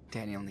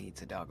 Daniel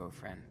needs a doggo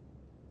friend.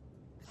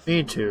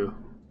 Me too.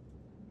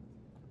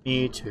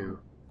 Me too.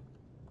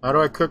 How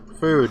do I cook the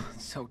food?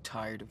 So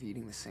tired of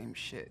eating the same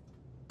shit.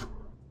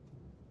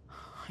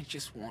 I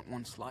just want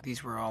one slot.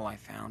 These were all I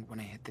found when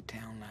I hit the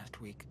town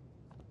last week.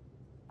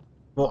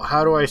 Well,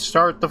 how do I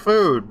start the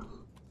food?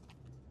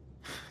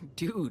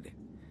 Dude,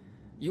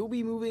 you'll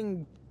be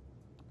moving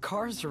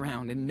cars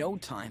around in no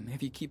time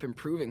if you keep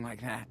improving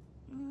like that.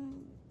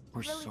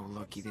 We're Really so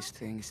lucky think this so?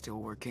 thing is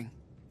still working.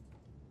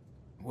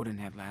 Wouldn't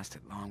have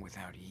lasted long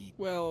without heat.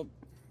 Well,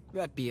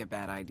 that'd be a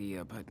bad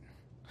idea, but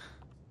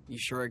you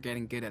sure are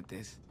getting good at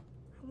this.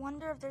 I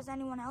wonder if there's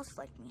anyone else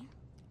like me.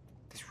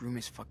 This room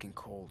is fucking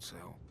cold,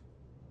 so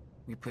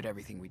we put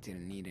everything we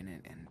didn't need in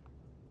it and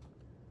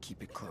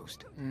keep it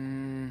closed.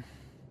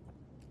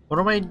 What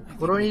do I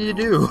need to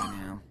do?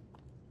 Now.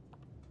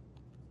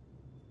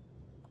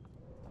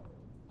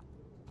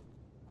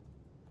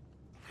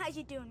 How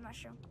you doing,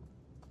 Mushroom?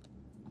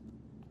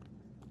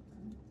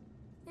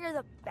 You're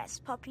the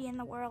best puppy in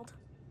the world.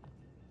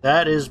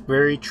 That is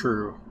very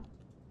true.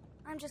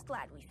 I'm just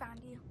glad we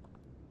found you.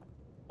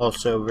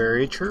 Also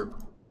very true.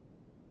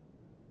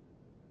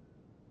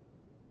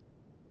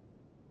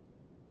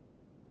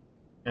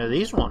 Now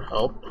these won't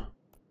help.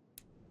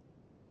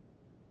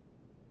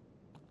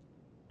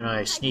 Can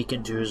I sneak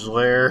into his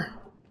lair?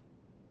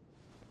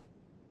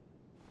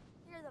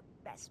 You're the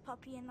best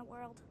puppy in the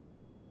world.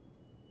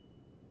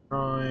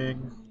 Drawing.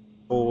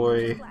 I'm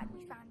Boy. just glad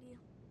we found you.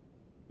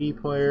 B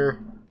player.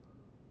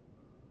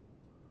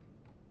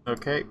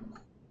 Okay.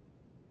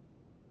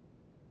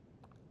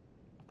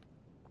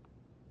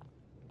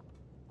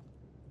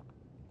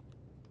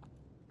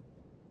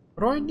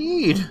 What do I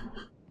need?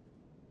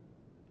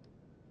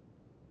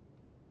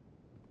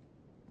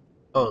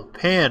 Oh,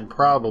 pan,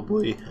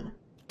 probably.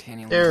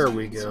 Daniel There must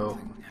we need go.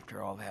 something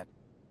after all that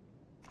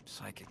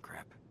psychic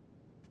crap.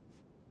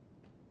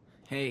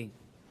 Hey,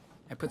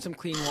 I put some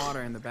clean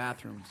water in the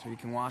bathroom so you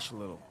can wash a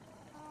little.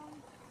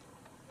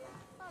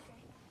 Okay.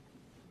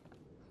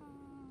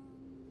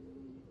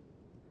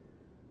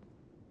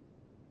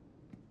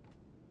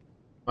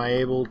 Am I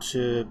able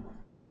to...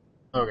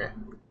 Okay.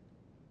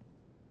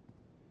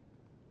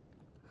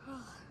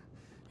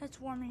 It's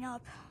warming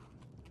up.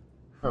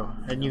 Oh,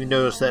 I didn't even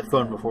notice that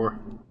phone before.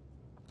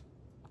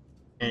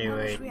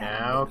 Anyway,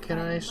 now can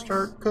I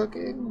start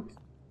cooking?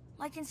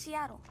 Like in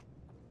Seattle.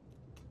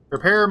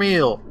 Prepare a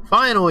meal!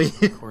 Finally!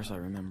 Of course I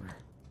remember.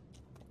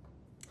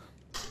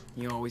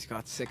 You always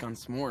got sick on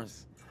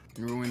s'mores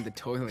and ruined the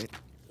toilet.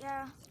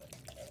 Yeah.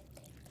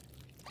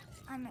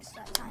 I missed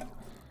that time.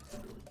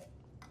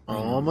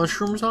 Oh,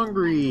 Mushroom's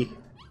hungry.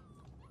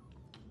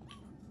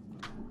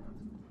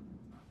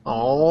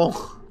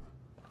 Oh.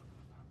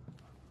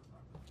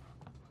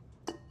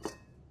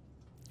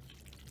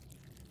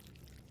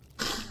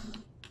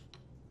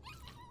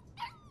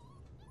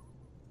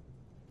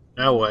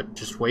 Now what?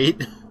 Just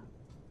wait?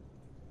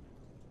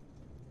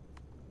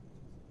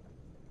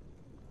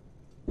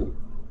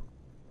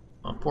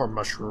 Oh, poor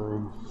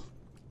Mushroom.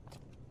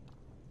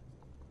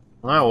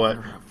 Now I what?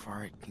 wonder how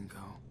far it can go.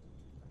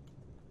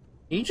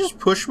 Can you just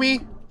push me?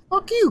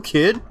 Fuck you,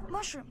 kid.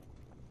 Mushroom,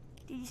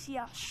 did you see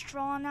how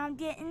strong I'm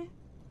getting?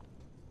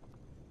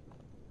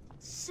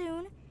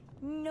 Soon,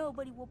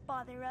 nobody will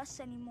bother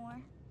us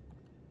anymore.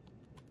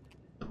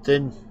 But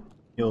then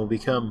you'll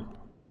become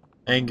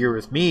angry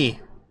with me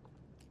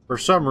for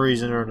some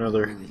reason or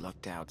another. Really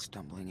lucked out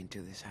stumbling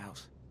into this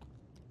house.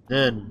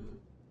 Then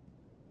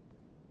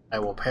I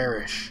will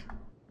perish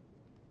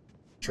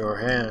at your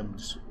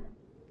hands.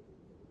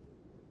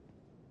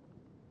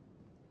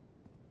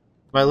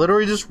 Am I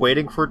literally just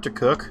waiting for it to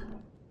cook?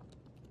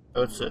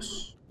 Oh, what's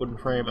this? Wooden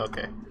frame?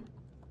 Okay.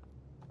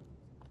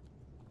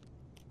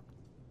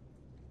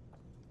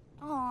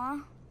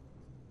 Aw.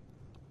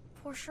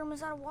 Poor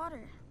Sherman's out of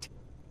water.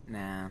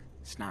 Nah,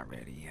 it's not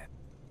ready yet.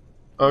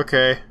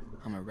 Okay.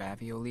 I'm a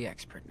ravioli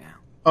expert now.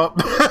 Oh.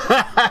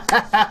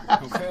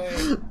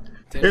 Okay.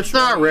 It's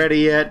not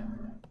ready yet.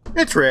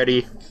 It's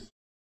ready.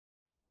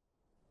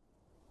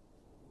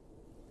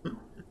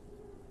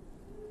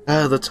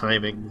 Ah, the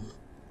timing.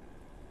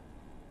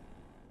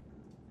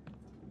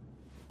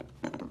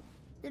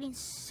 Getting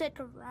sick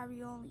of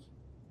ravioli.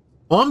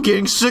 Well, I'm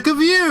getting sick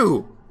of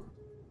you!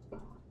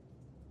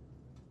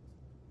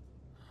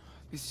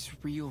 This is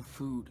real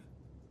food.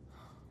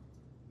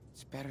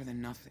 It's better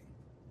than nothing.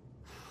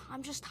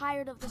 I'm just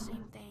tired of the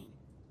same thing.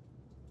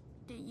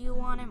 Do you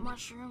want it,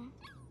 Mushroom?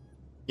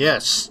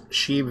 Yes,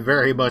 she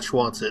very much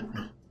wants it.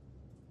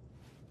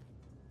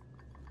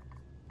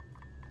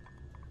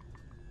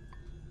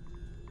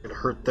 Gonna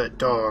hurt that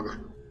dog.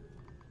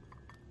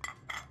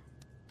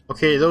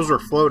 Okay, those were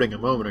floating a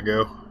moment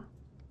ago.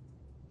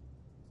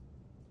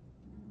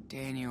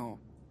 Daniel,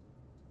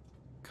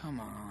 come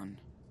on.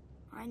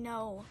 I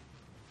know.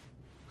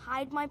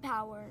 Hide my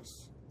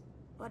powers.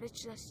 But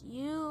it's just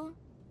you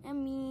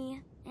and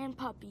me and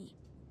Puppy.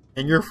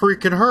 And you're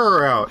freaking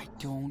her out. I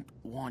don't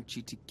want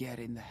you to get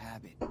in the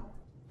habit.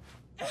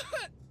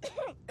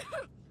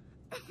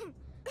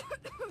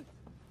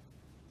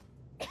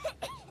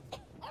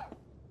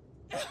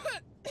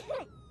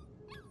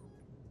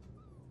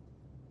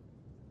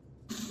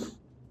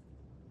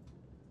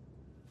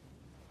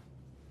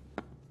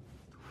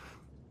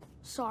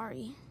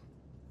 Sorry.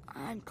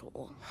 I'm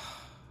cool.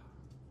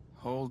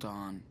 Hold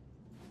on.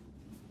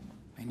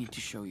 I need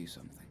to show you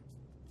something.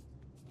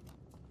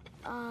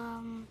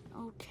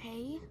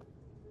 Okay.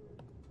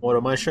 What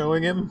am I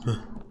showing him?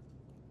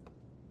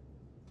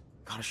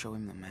 Gotta show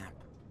him the map.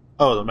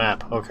 Oh, the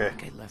map. Okay. I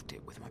think I left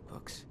it with my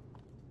books.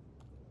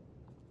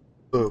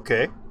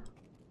 Okay.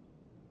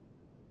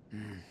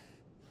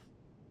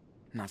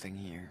 Nothing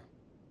here.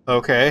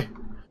 Okay.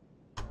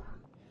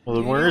 Well,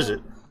 then where is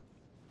it?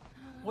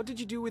 What did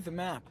you do with the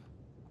map?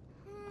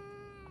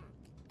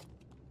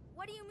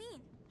 What do you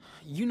mean?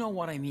 You know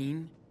what I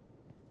mean.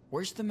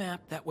 Where's the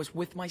map that was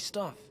with my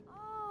stuff?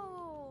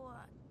 Oh,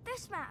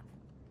 this map.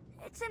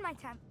 It's in my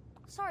tent.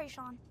 Sorry,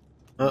 Sean.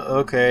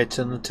 Okay, it's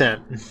in the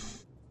tent.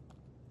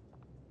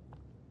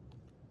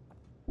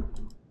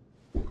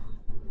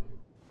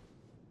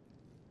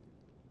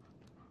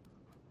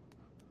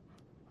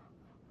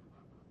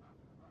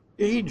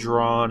 He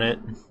drawn it.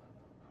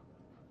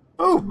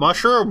 Oh,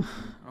 mushroom!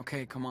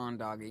 Okay, come on,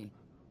 doggy.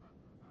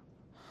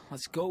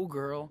 Let's go,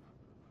 girl.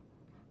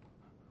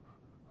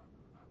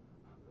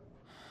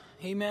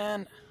 Hey,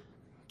 man.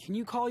 Can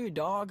you call your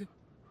dog?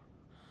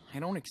 I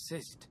don't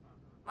exist.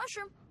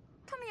 Mushroom,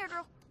 come here,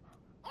 girl.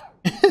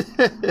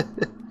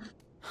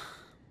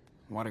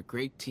 What a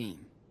great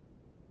team.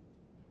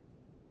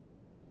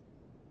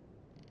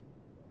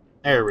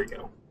 There we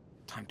go.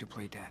 Time to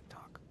play dad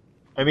talk.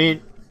 I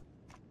mean,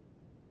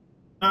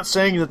 not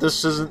saying that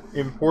this isn't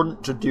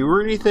important to do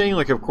or anything.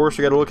 Like, of course,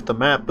 we gotta look at the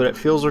map, but it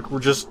feels like we're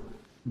just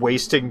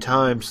wasting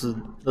time so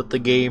that the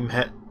game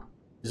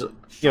is, you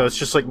know, it's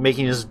just like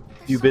making us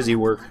do busy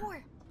work.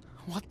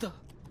 What the?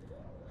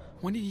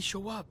 When did he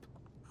show up?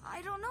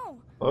 I don't know.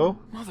 Oh?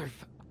 Mother...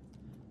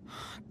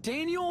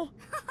 Daniel?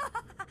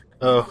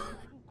 Oh.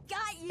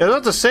 Got you. I was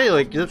about to say,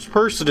 like, this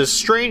person is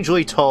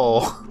strangely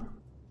tall.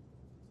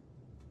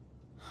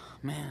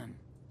 Man.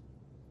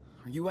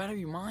 Are you out of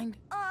your mind?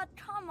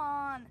 Come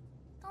on.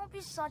 Don't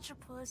be such a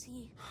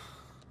pussy.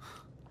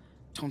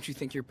 Don't you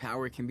think your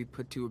power can be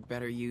put to a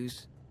better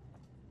use?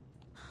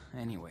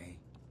 Anyway.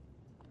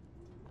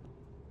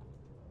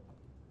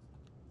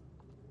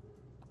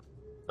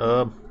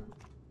 What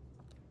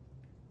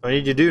I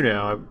need to do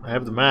now? I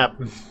have the map.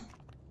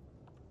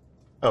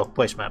 Oh,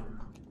 place map.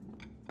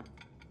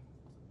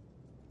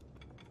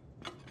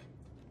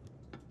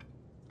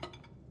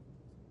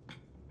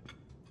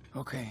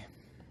 Okay.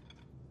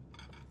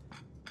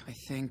 I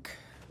think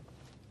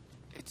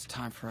it's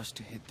time for us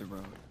to hit the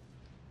road.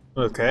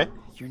 Okay.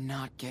 You're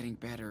not getting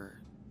better.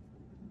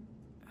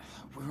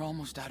 We're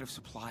almost out of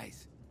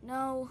supplies.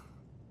 No.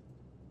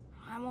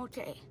 I'm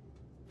okay.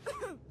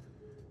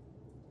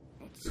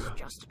 It's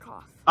just a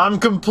cough. I'm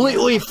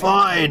completely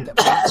fine.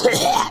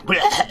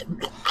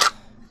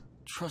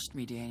 Trust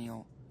me,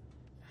 Daniel.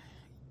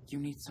 You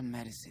need some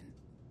medicine.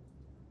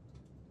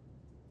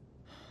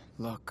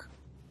 Look.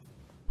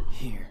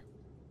 Here.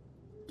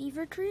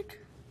 Beaver Creek?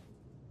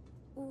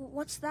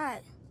 What's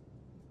that?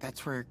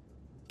 That's where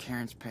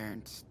Karen's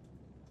parents...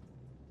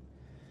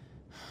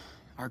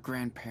 our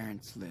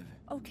grandparents live.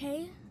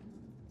 Okay.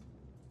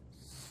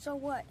 So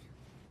what?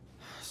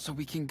 So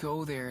we can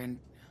go there and...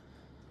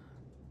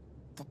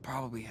 they'll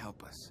probably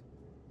help us.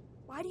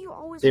 Why do you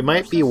always... They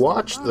might force be us to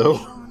watched, run, though.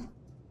 Sean?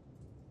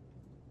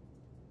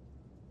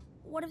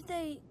 What if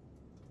they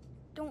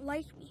don't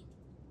like me?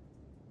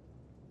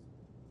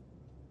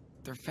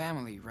 They're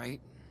family, right?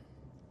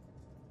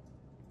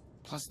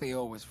 Plus they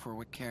owe us for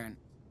what Karen...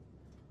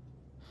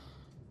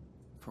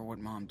 for what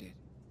Mom did.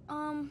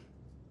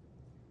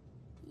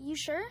 You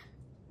sure?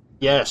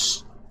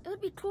 Yes. It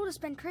would be cool to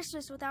spend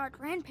Christmas with our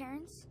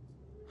grandparents.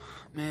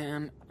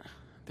 Man,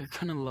 they're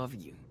gonna love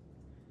you.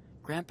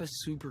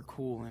 Grandpa's super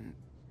cool, and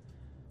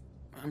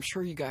I'm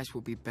sure you guys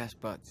will be best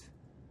buds.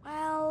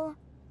 Well,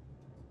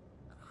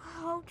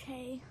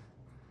 okay.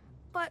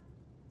 But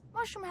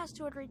Mushroom has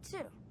to agree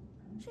too.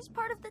 She's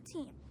part of the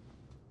team.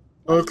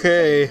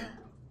 Okay.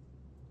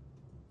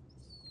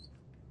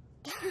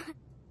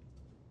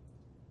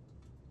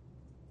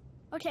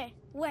 Okay,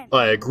 when?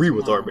 I agree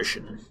with our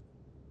mission.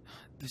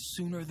 The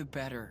sooner the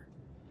better.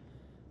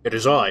 It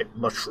is I,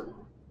 Mushroom.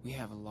 We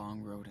have a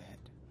long road ahead.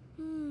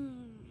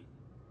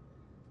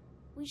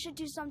 We should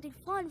do something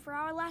fun for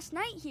our last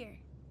night here.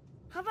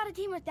 How about a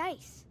game of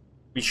dice?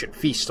 We should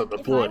feast on the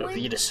If blood I of the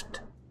win-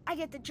 innocent. I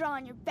get to draw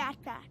on your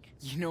backpack.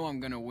 You know I'm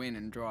gonna win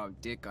and draw a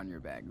dick on your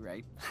bag,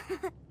 right?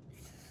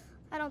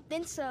 I don't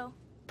think so,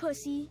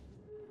 pussy.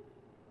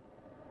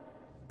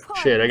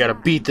 Shit, I gotta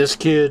Party beat this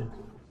kid.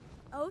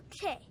 time.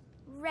 Okay,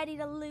 ready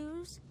to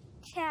lose,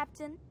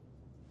 Captain?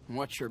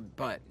 What's your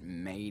butt,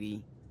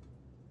 matey?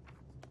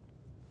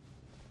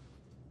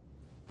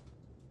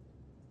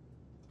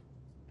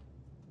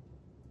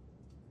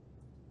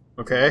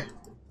 Okay.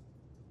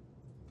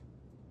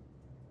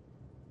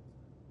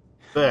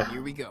 There.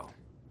 Here we go.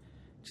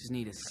 Just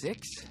need a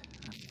 6,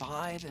 a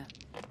 5,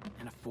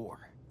 and a 4.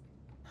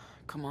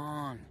 Come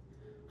on.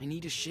 I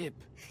need a ship.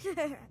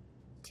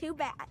 Too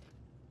bad.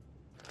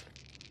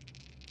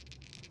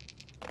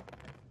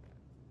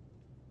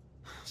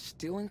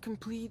 Still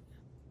incomplete?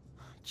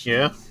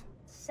 Yeah. Jeez,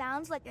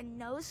 Sounds like a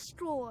no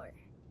score.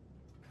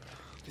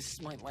 this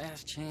is my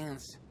last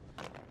chance.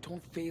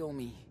 Don't fail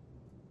me.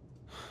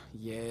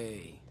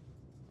 Yay.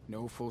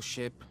 No full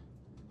ship.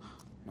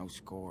 No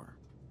score.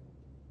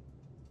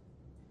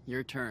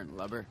 Your turn,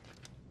 lubber.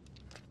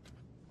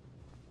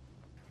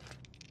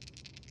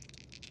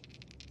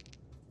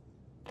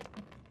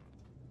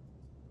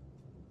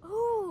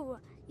 Ooh,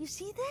 you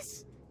see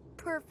this?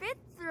 Perfect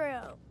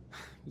throw.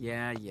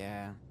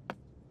 Yeah.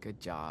 Good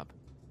job.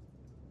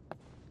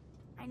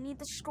 I need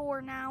the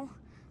score now.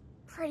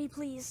 Pretty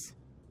please.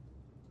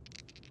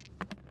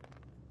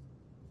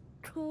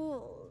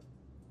 Cool.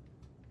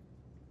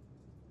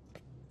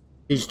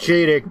 He's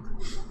cheating.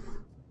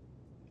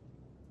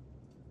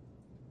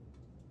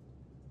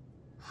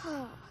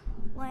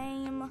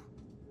 Lame.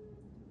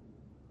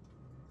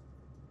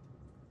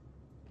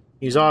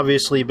 He's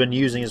obviously been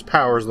using his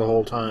powers the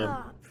whole time.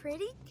 Ah,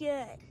 pretty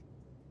good.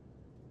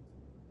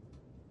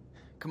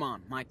 Come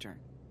on, my turn.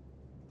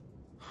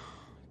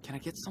 Can I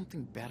get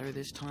something better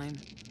this time?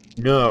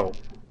 No.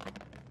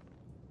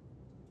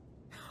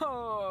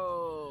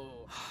 Oh!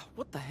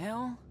 What the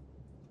hell?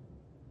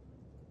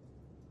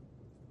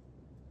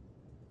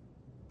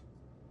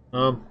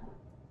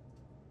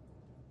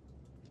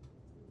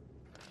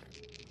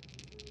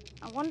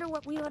 I wonder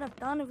what we would have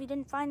done if we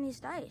didn't find these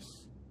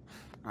dice.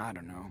 I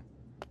don't know.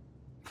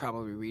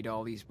 Probably read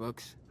all these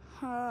books.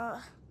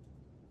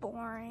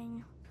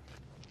 Boring.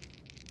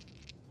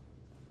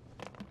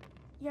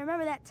 You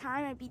remember that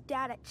time I beat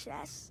Dad at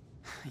chess?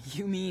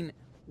 You mean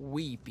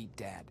we beat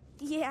Dad?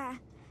 Yeah,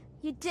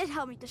 you did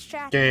help me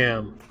distract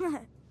Damn. him.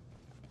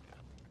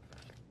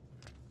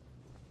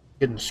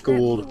 Getting He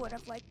schooled. would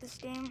have liked this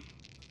game.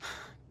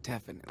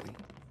 Definitely.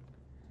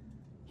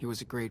 He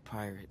was a great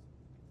pirate.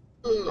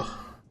 Ugh.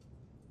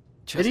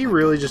 Just Did he like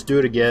really us. just do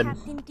it again?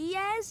 Captain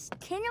Diaz,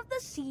 King of the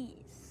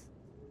Seas.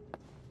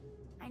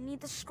 I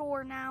need the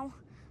score now.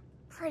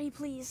 Pretty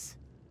please.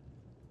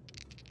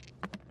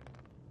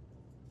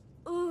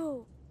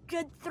 Ooh,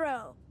 good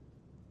throw.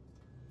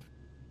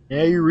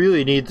 Yeah, you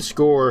really need the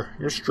score.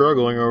 You're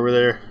struggling over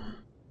there.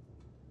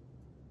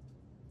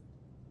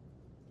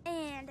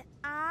 And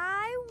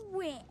I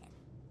win.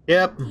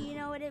 Yep. Do you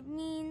know what it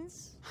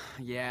means?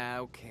 Yeah,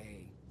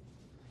 okay.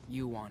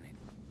 You won it.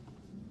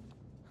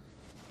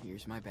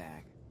 Here's my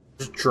bag.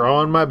 Just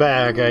drawing my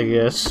bag, I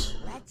guess.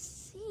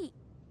 Let's see.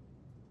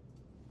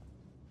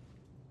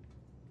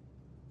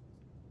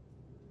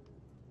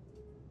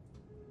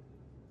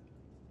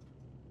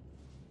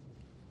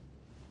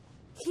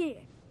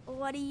 Here,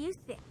 what do you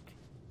think?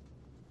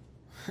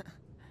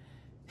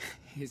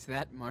 Is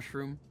that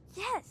mushroom?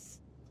 Yes.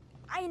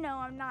 I know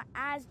I'm not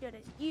as good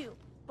as you,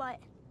 but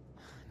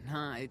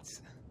Nah,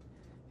 it's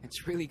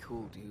really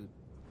cool, dude.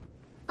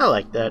 I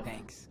like that.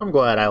 Thanks. I'm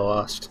glad I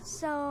lost.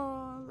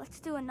 so let's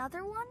do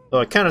another one? Though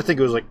I kind of think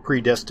it was like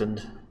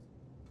predestined.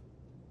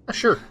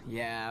 Sure.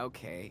 Yeah,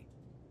 okay.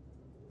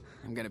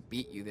 I'm gonna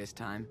beat you this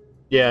time.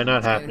 Yeah, not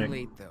It's getting happening.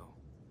 late though,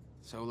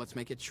 so let's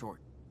make it short.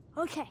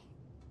 Okay.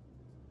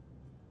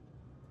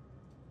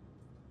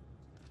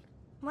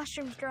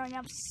 Mushroom's growing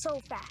up so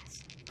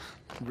fast.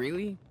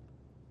 Really?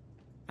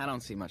 I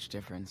don't see much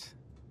difference.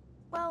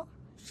 Well,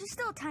 she's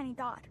still a tiny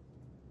dot,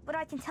 but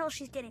I can tell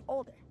she's getting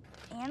older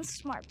and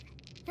smarter.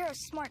 You're a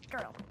smart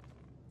girl,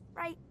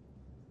 right?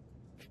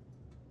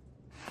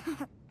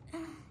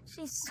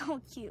 She's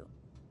so cute.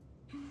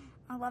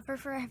 I'll love her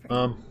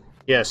forever.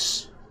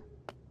 Yes.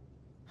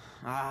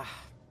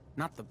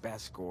 Not the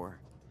best score.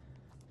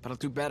 But I'll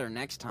do better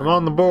next time. I'm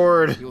on the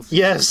board. You'll see.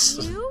 Yes.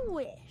 You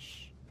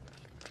wish.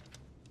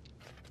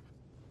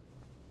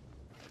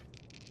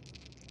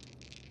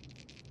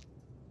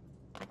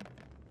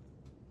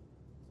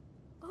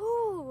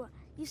 Ooh,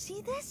 you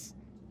see this?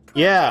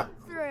 Yeah.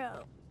 Perfect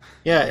throw.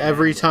 Yeah,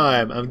 every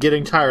time. I'm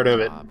getting tired of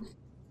it.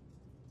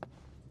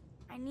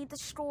 I need the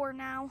score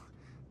now.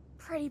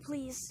 Pretty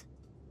please.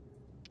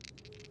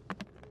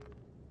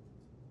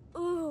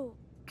 Ooh,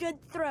 good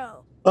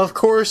throw. Of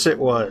course it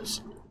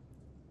was.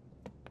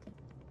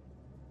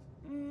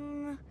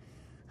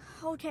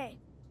 Okay,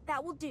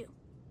 that will do.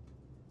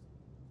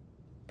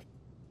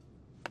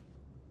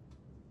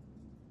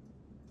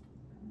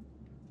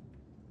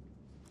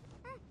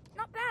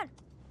 Not bad.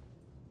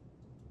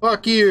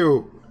 Fuck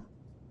you.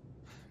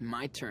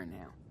 My turn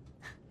now.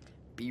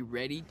 Be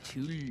ready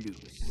to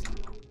lose.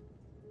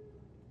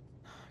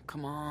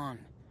 Come on.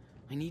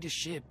 I need a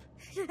ship.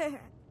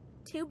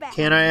 Too bad.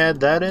 Can I add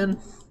that in?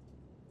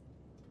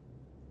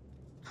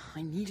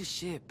 I need a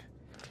ship.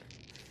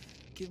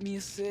 Give me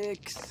a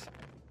 6.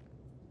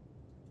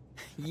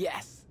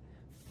 Yes.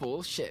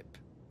 Full ship.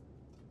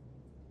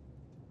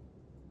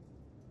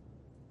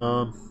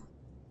 No.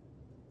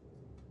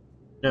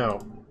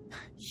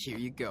 Here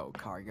you go,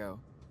 cargo.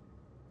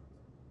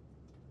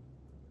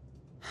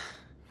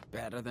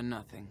 Better than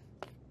nothing.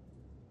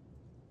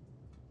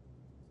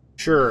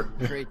 Sure.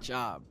 Great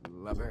job,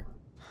 lover.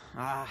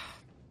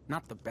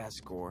 Not the best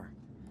score.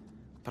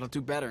 But I'll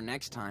do better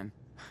next time.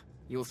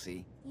 You'll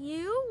see.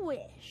 You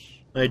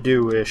wish. I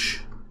do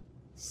wish.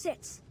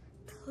 6,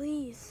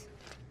 please.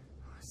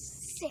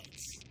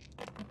 6.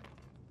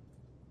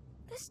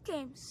 This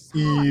game sucks.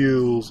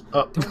 Heels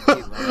up. Don't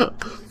give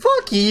up.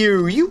 Fuck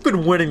you! You've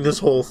been winning this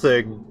whole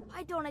thing.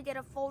 Why don't I get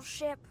a full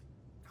ship?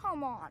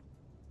 Come on.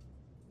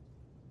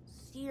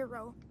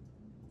 0.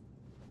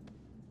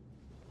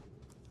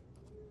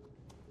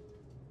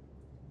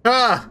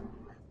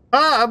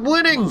 I'm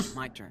winning! Come on,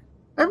 my turn.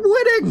 I'm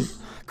winning!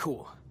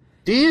 Cool.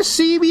 Do you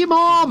see me,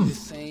 Mom? The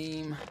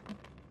same.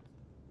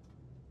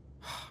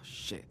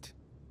 Shit.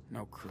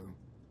 No crew.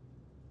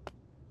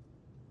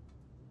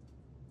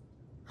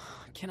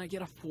 Can I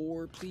get a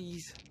 4,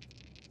 please?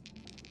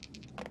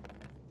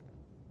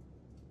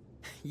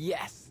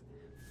 Yes.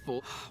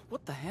 Full.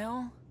 What the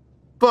hell?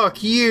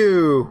 Fuck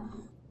you!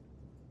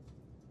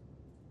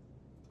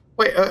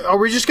 Wait, are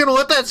we just gonna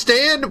let that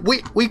stand?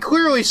 We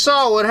clearly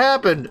saw what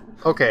happened.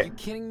 Are Okay. you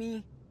kidding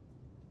me?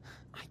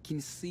 I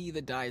can see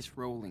the dice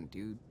rolling,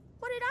 dude.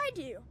 What did I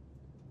do?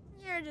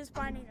 You're just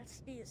finding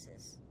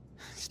excuses.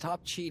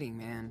 Stop cheating,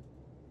 man.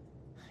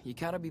 You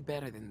gotta be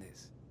better than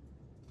this.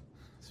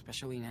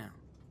 Especially now.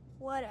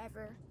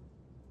 Whatever.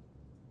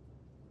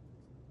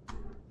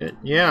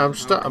 Yeah, I'm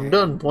Okay.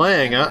 done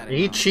playing. I got it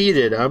He now.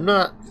 cheated. I'm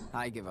not.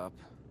 I give up.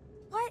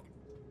 What?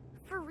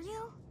 For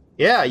real?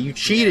 Yeah, you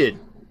cheated.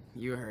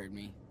 You heard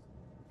me.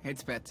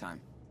 It's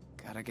bedtime.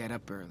 Gotta get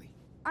up early.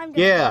 I'm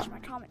gonna Yeah.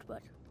 finish my comic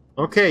book.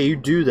 Okay, you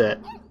do that.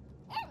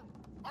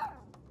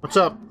 What's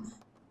up?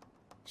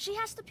 She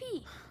has to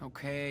pee.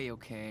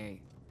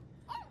 Okay.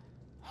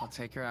 I'll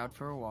take her out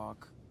for a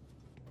walk.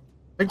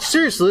 Like,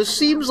 seriously, this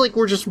seems like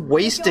we're just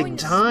wasting going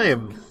to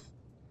time.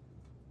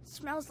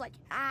 Smells like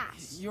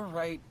ass. You're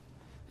right.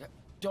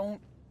 Don't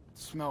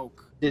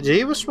smoke. Did he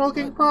have a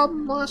smoking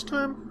problem last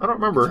time? I don't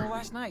Until remember.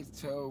 last night,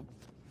 so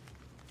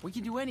we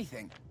can do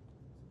anything.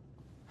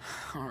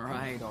 All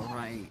right.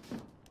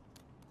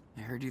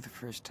 I heard you the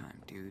first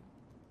time, dude.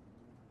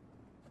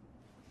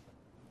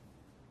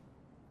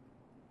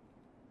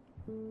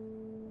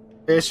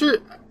 Yeah, sure.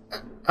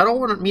 I don't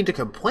want me to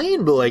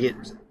complain, but like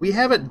we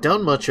haven't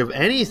done much of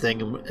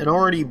anything, and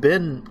already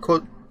been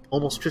quote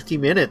almost 50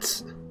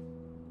 minutes.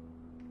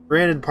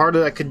 Granted, part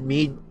of that could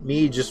mean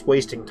me just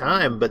wasting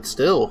time, but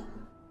still,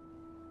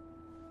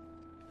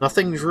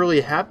 nothing's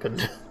really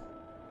happened.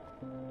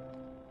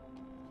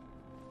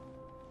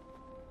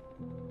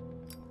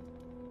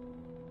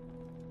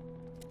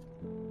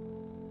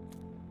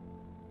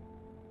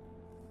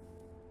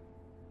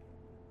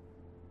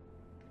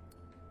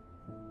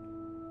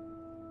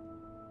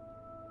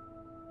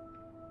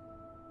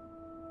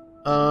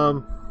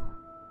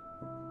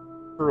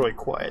 Really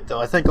quiet though.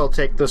 I think I'll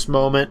take this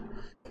moment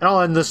and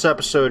I'll end this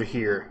episode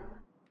here.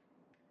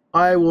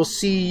 I will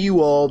see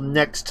you all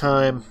next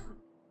time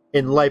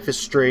in Life is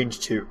Strange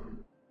 2.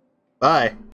 Bye.